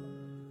go.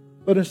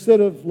 But instead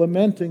of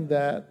lamenting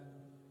that,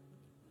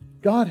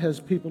 God has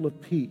people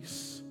of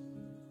peace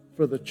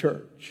for the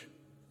church.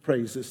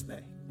 Praise His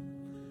name.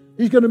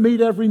 He's going to meet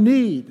every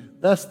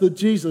need. That's the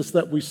Jesus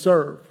that we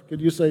serve.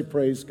 Could you say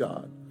praise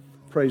God?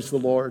 Praise the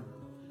Lord.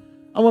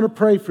 I want to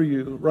pray for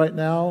you right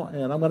now,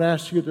 and I'm going to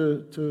ask you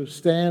to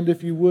stand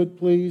if you would,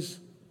 please.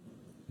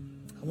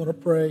 I want to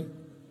pray.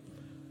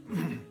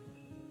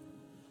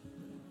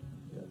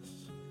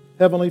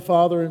 Heavenly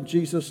Father, in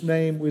Jesus'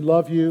 name, we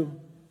love you.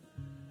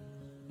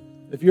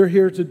 If you're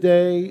here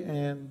today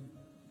and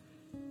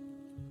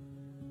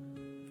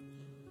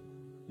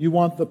you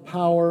want the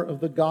power of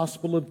the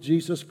gospel of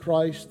Jesus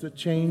Christ to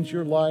change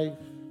your life,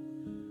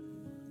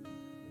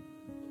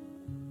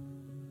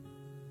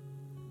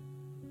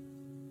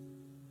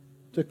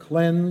 to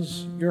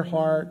cleanse your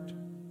heart,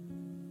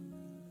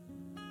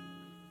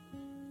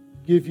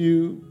 give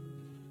you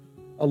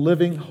a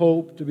living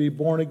hope, to be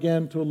born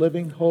again to a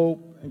living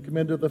hope, and come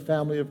into the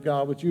family of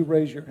God, would you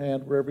raise your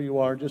hand wherever you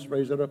are? Just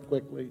raise it up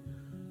quickly.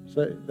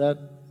 Say, that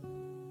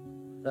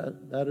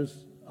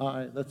is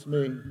I. That's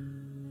me.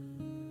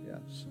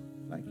 Yes.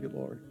 Thank you,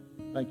 Lord.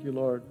 Thank you,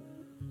 Lord.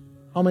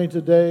 How many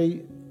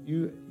today,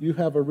 you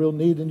have a real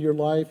need in your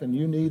life, and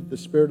you need the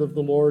Spirit of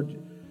the Lord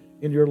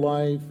in your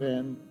life,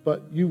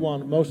 but you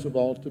want, most of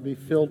all, to be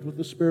filled with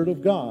the Spirit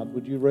of God?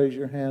 Would you raise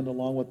your hand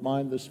along with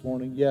mine this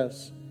morning?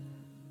 Yes.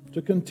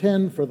 To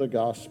contend for the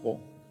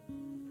gospel.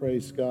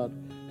 Praise God.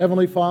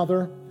 Heavenly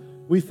Father,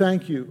 we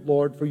thank you,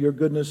 Lord, for your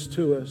goodness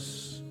to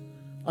us.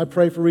 I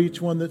pray for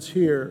each one that's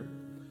here.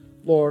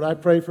 Lord, I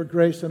pray for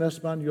Grace and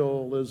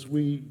Espanol as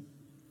we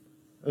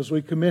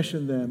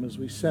commission them, as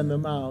we send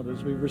them out,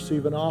 as we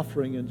receive an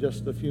offering in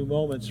just a few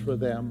moments for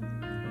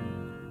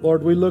them.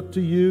 Lord, we look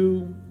to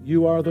you.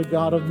 You are the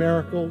God of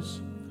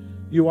miracles.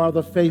 You are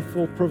the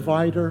faithful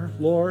provider,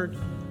 Lord.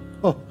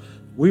 Oh,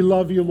 we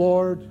love you,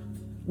 Lord.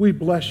 We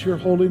bless your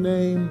holy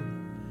name.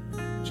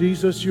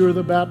 Jesus, you're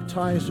the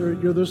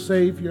baptizer. You're the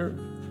Savior.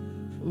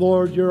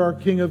 Lord, you're our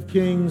King of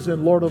kings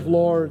and Lord of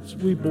lords.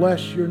 We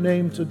bless your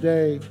name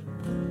today.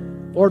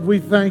 Lord, we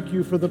thank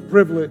you for the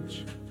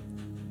privilege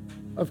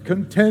of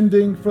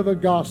contending for the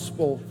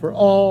gospel for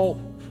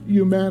all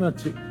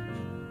humanity.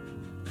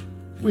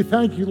 We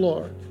thank you,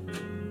 Lord.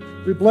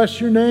 We bless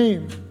your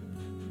name.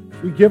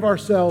 We give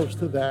ourselves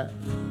to that.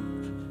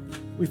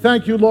 We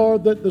thank you,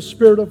 Lord, that the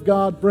Spirit of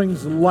God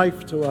brings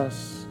life to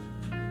us.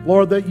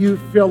 Lord, that you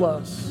fill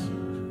us.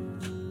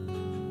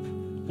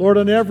 Lord,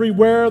 and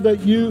everywhere that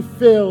you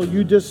fill,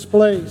 you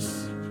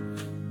displace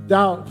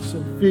doubts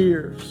and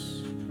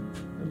fears.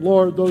 And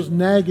Lord, those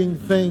nagging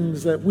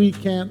things that we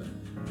can't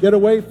get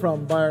away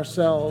from by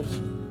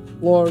ourselves.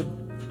 Lord,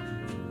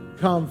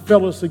 come,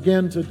 fill us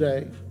again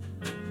today.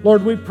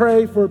 Lord, we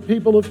pray for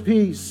people of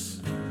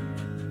peace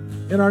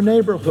in our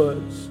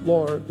neighborhoods,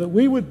 Lord, that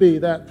we would be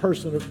that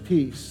person of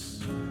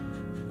peace.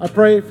 I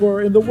pray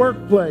for in the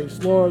workplace,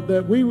 Lord,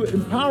 that we would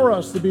empower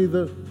us to be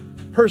the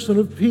person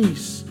of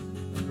peace.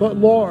 But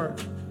Lord,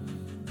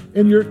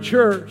 in your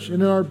church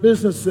and in our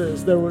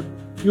businesses,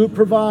 you would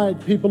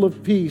provide people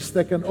of peace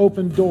that can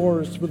open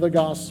doors for the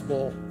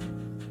gospel.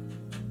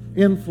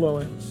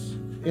 Influence.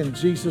 In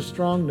Jesus'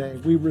 strong name,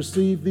 we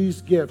receive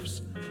these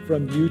gifts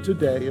from you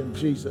today. In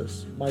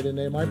Jesus' mighty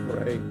name I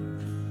pray.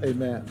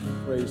 Amen.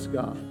 Praise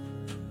God.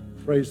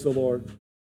 Praise the Lord.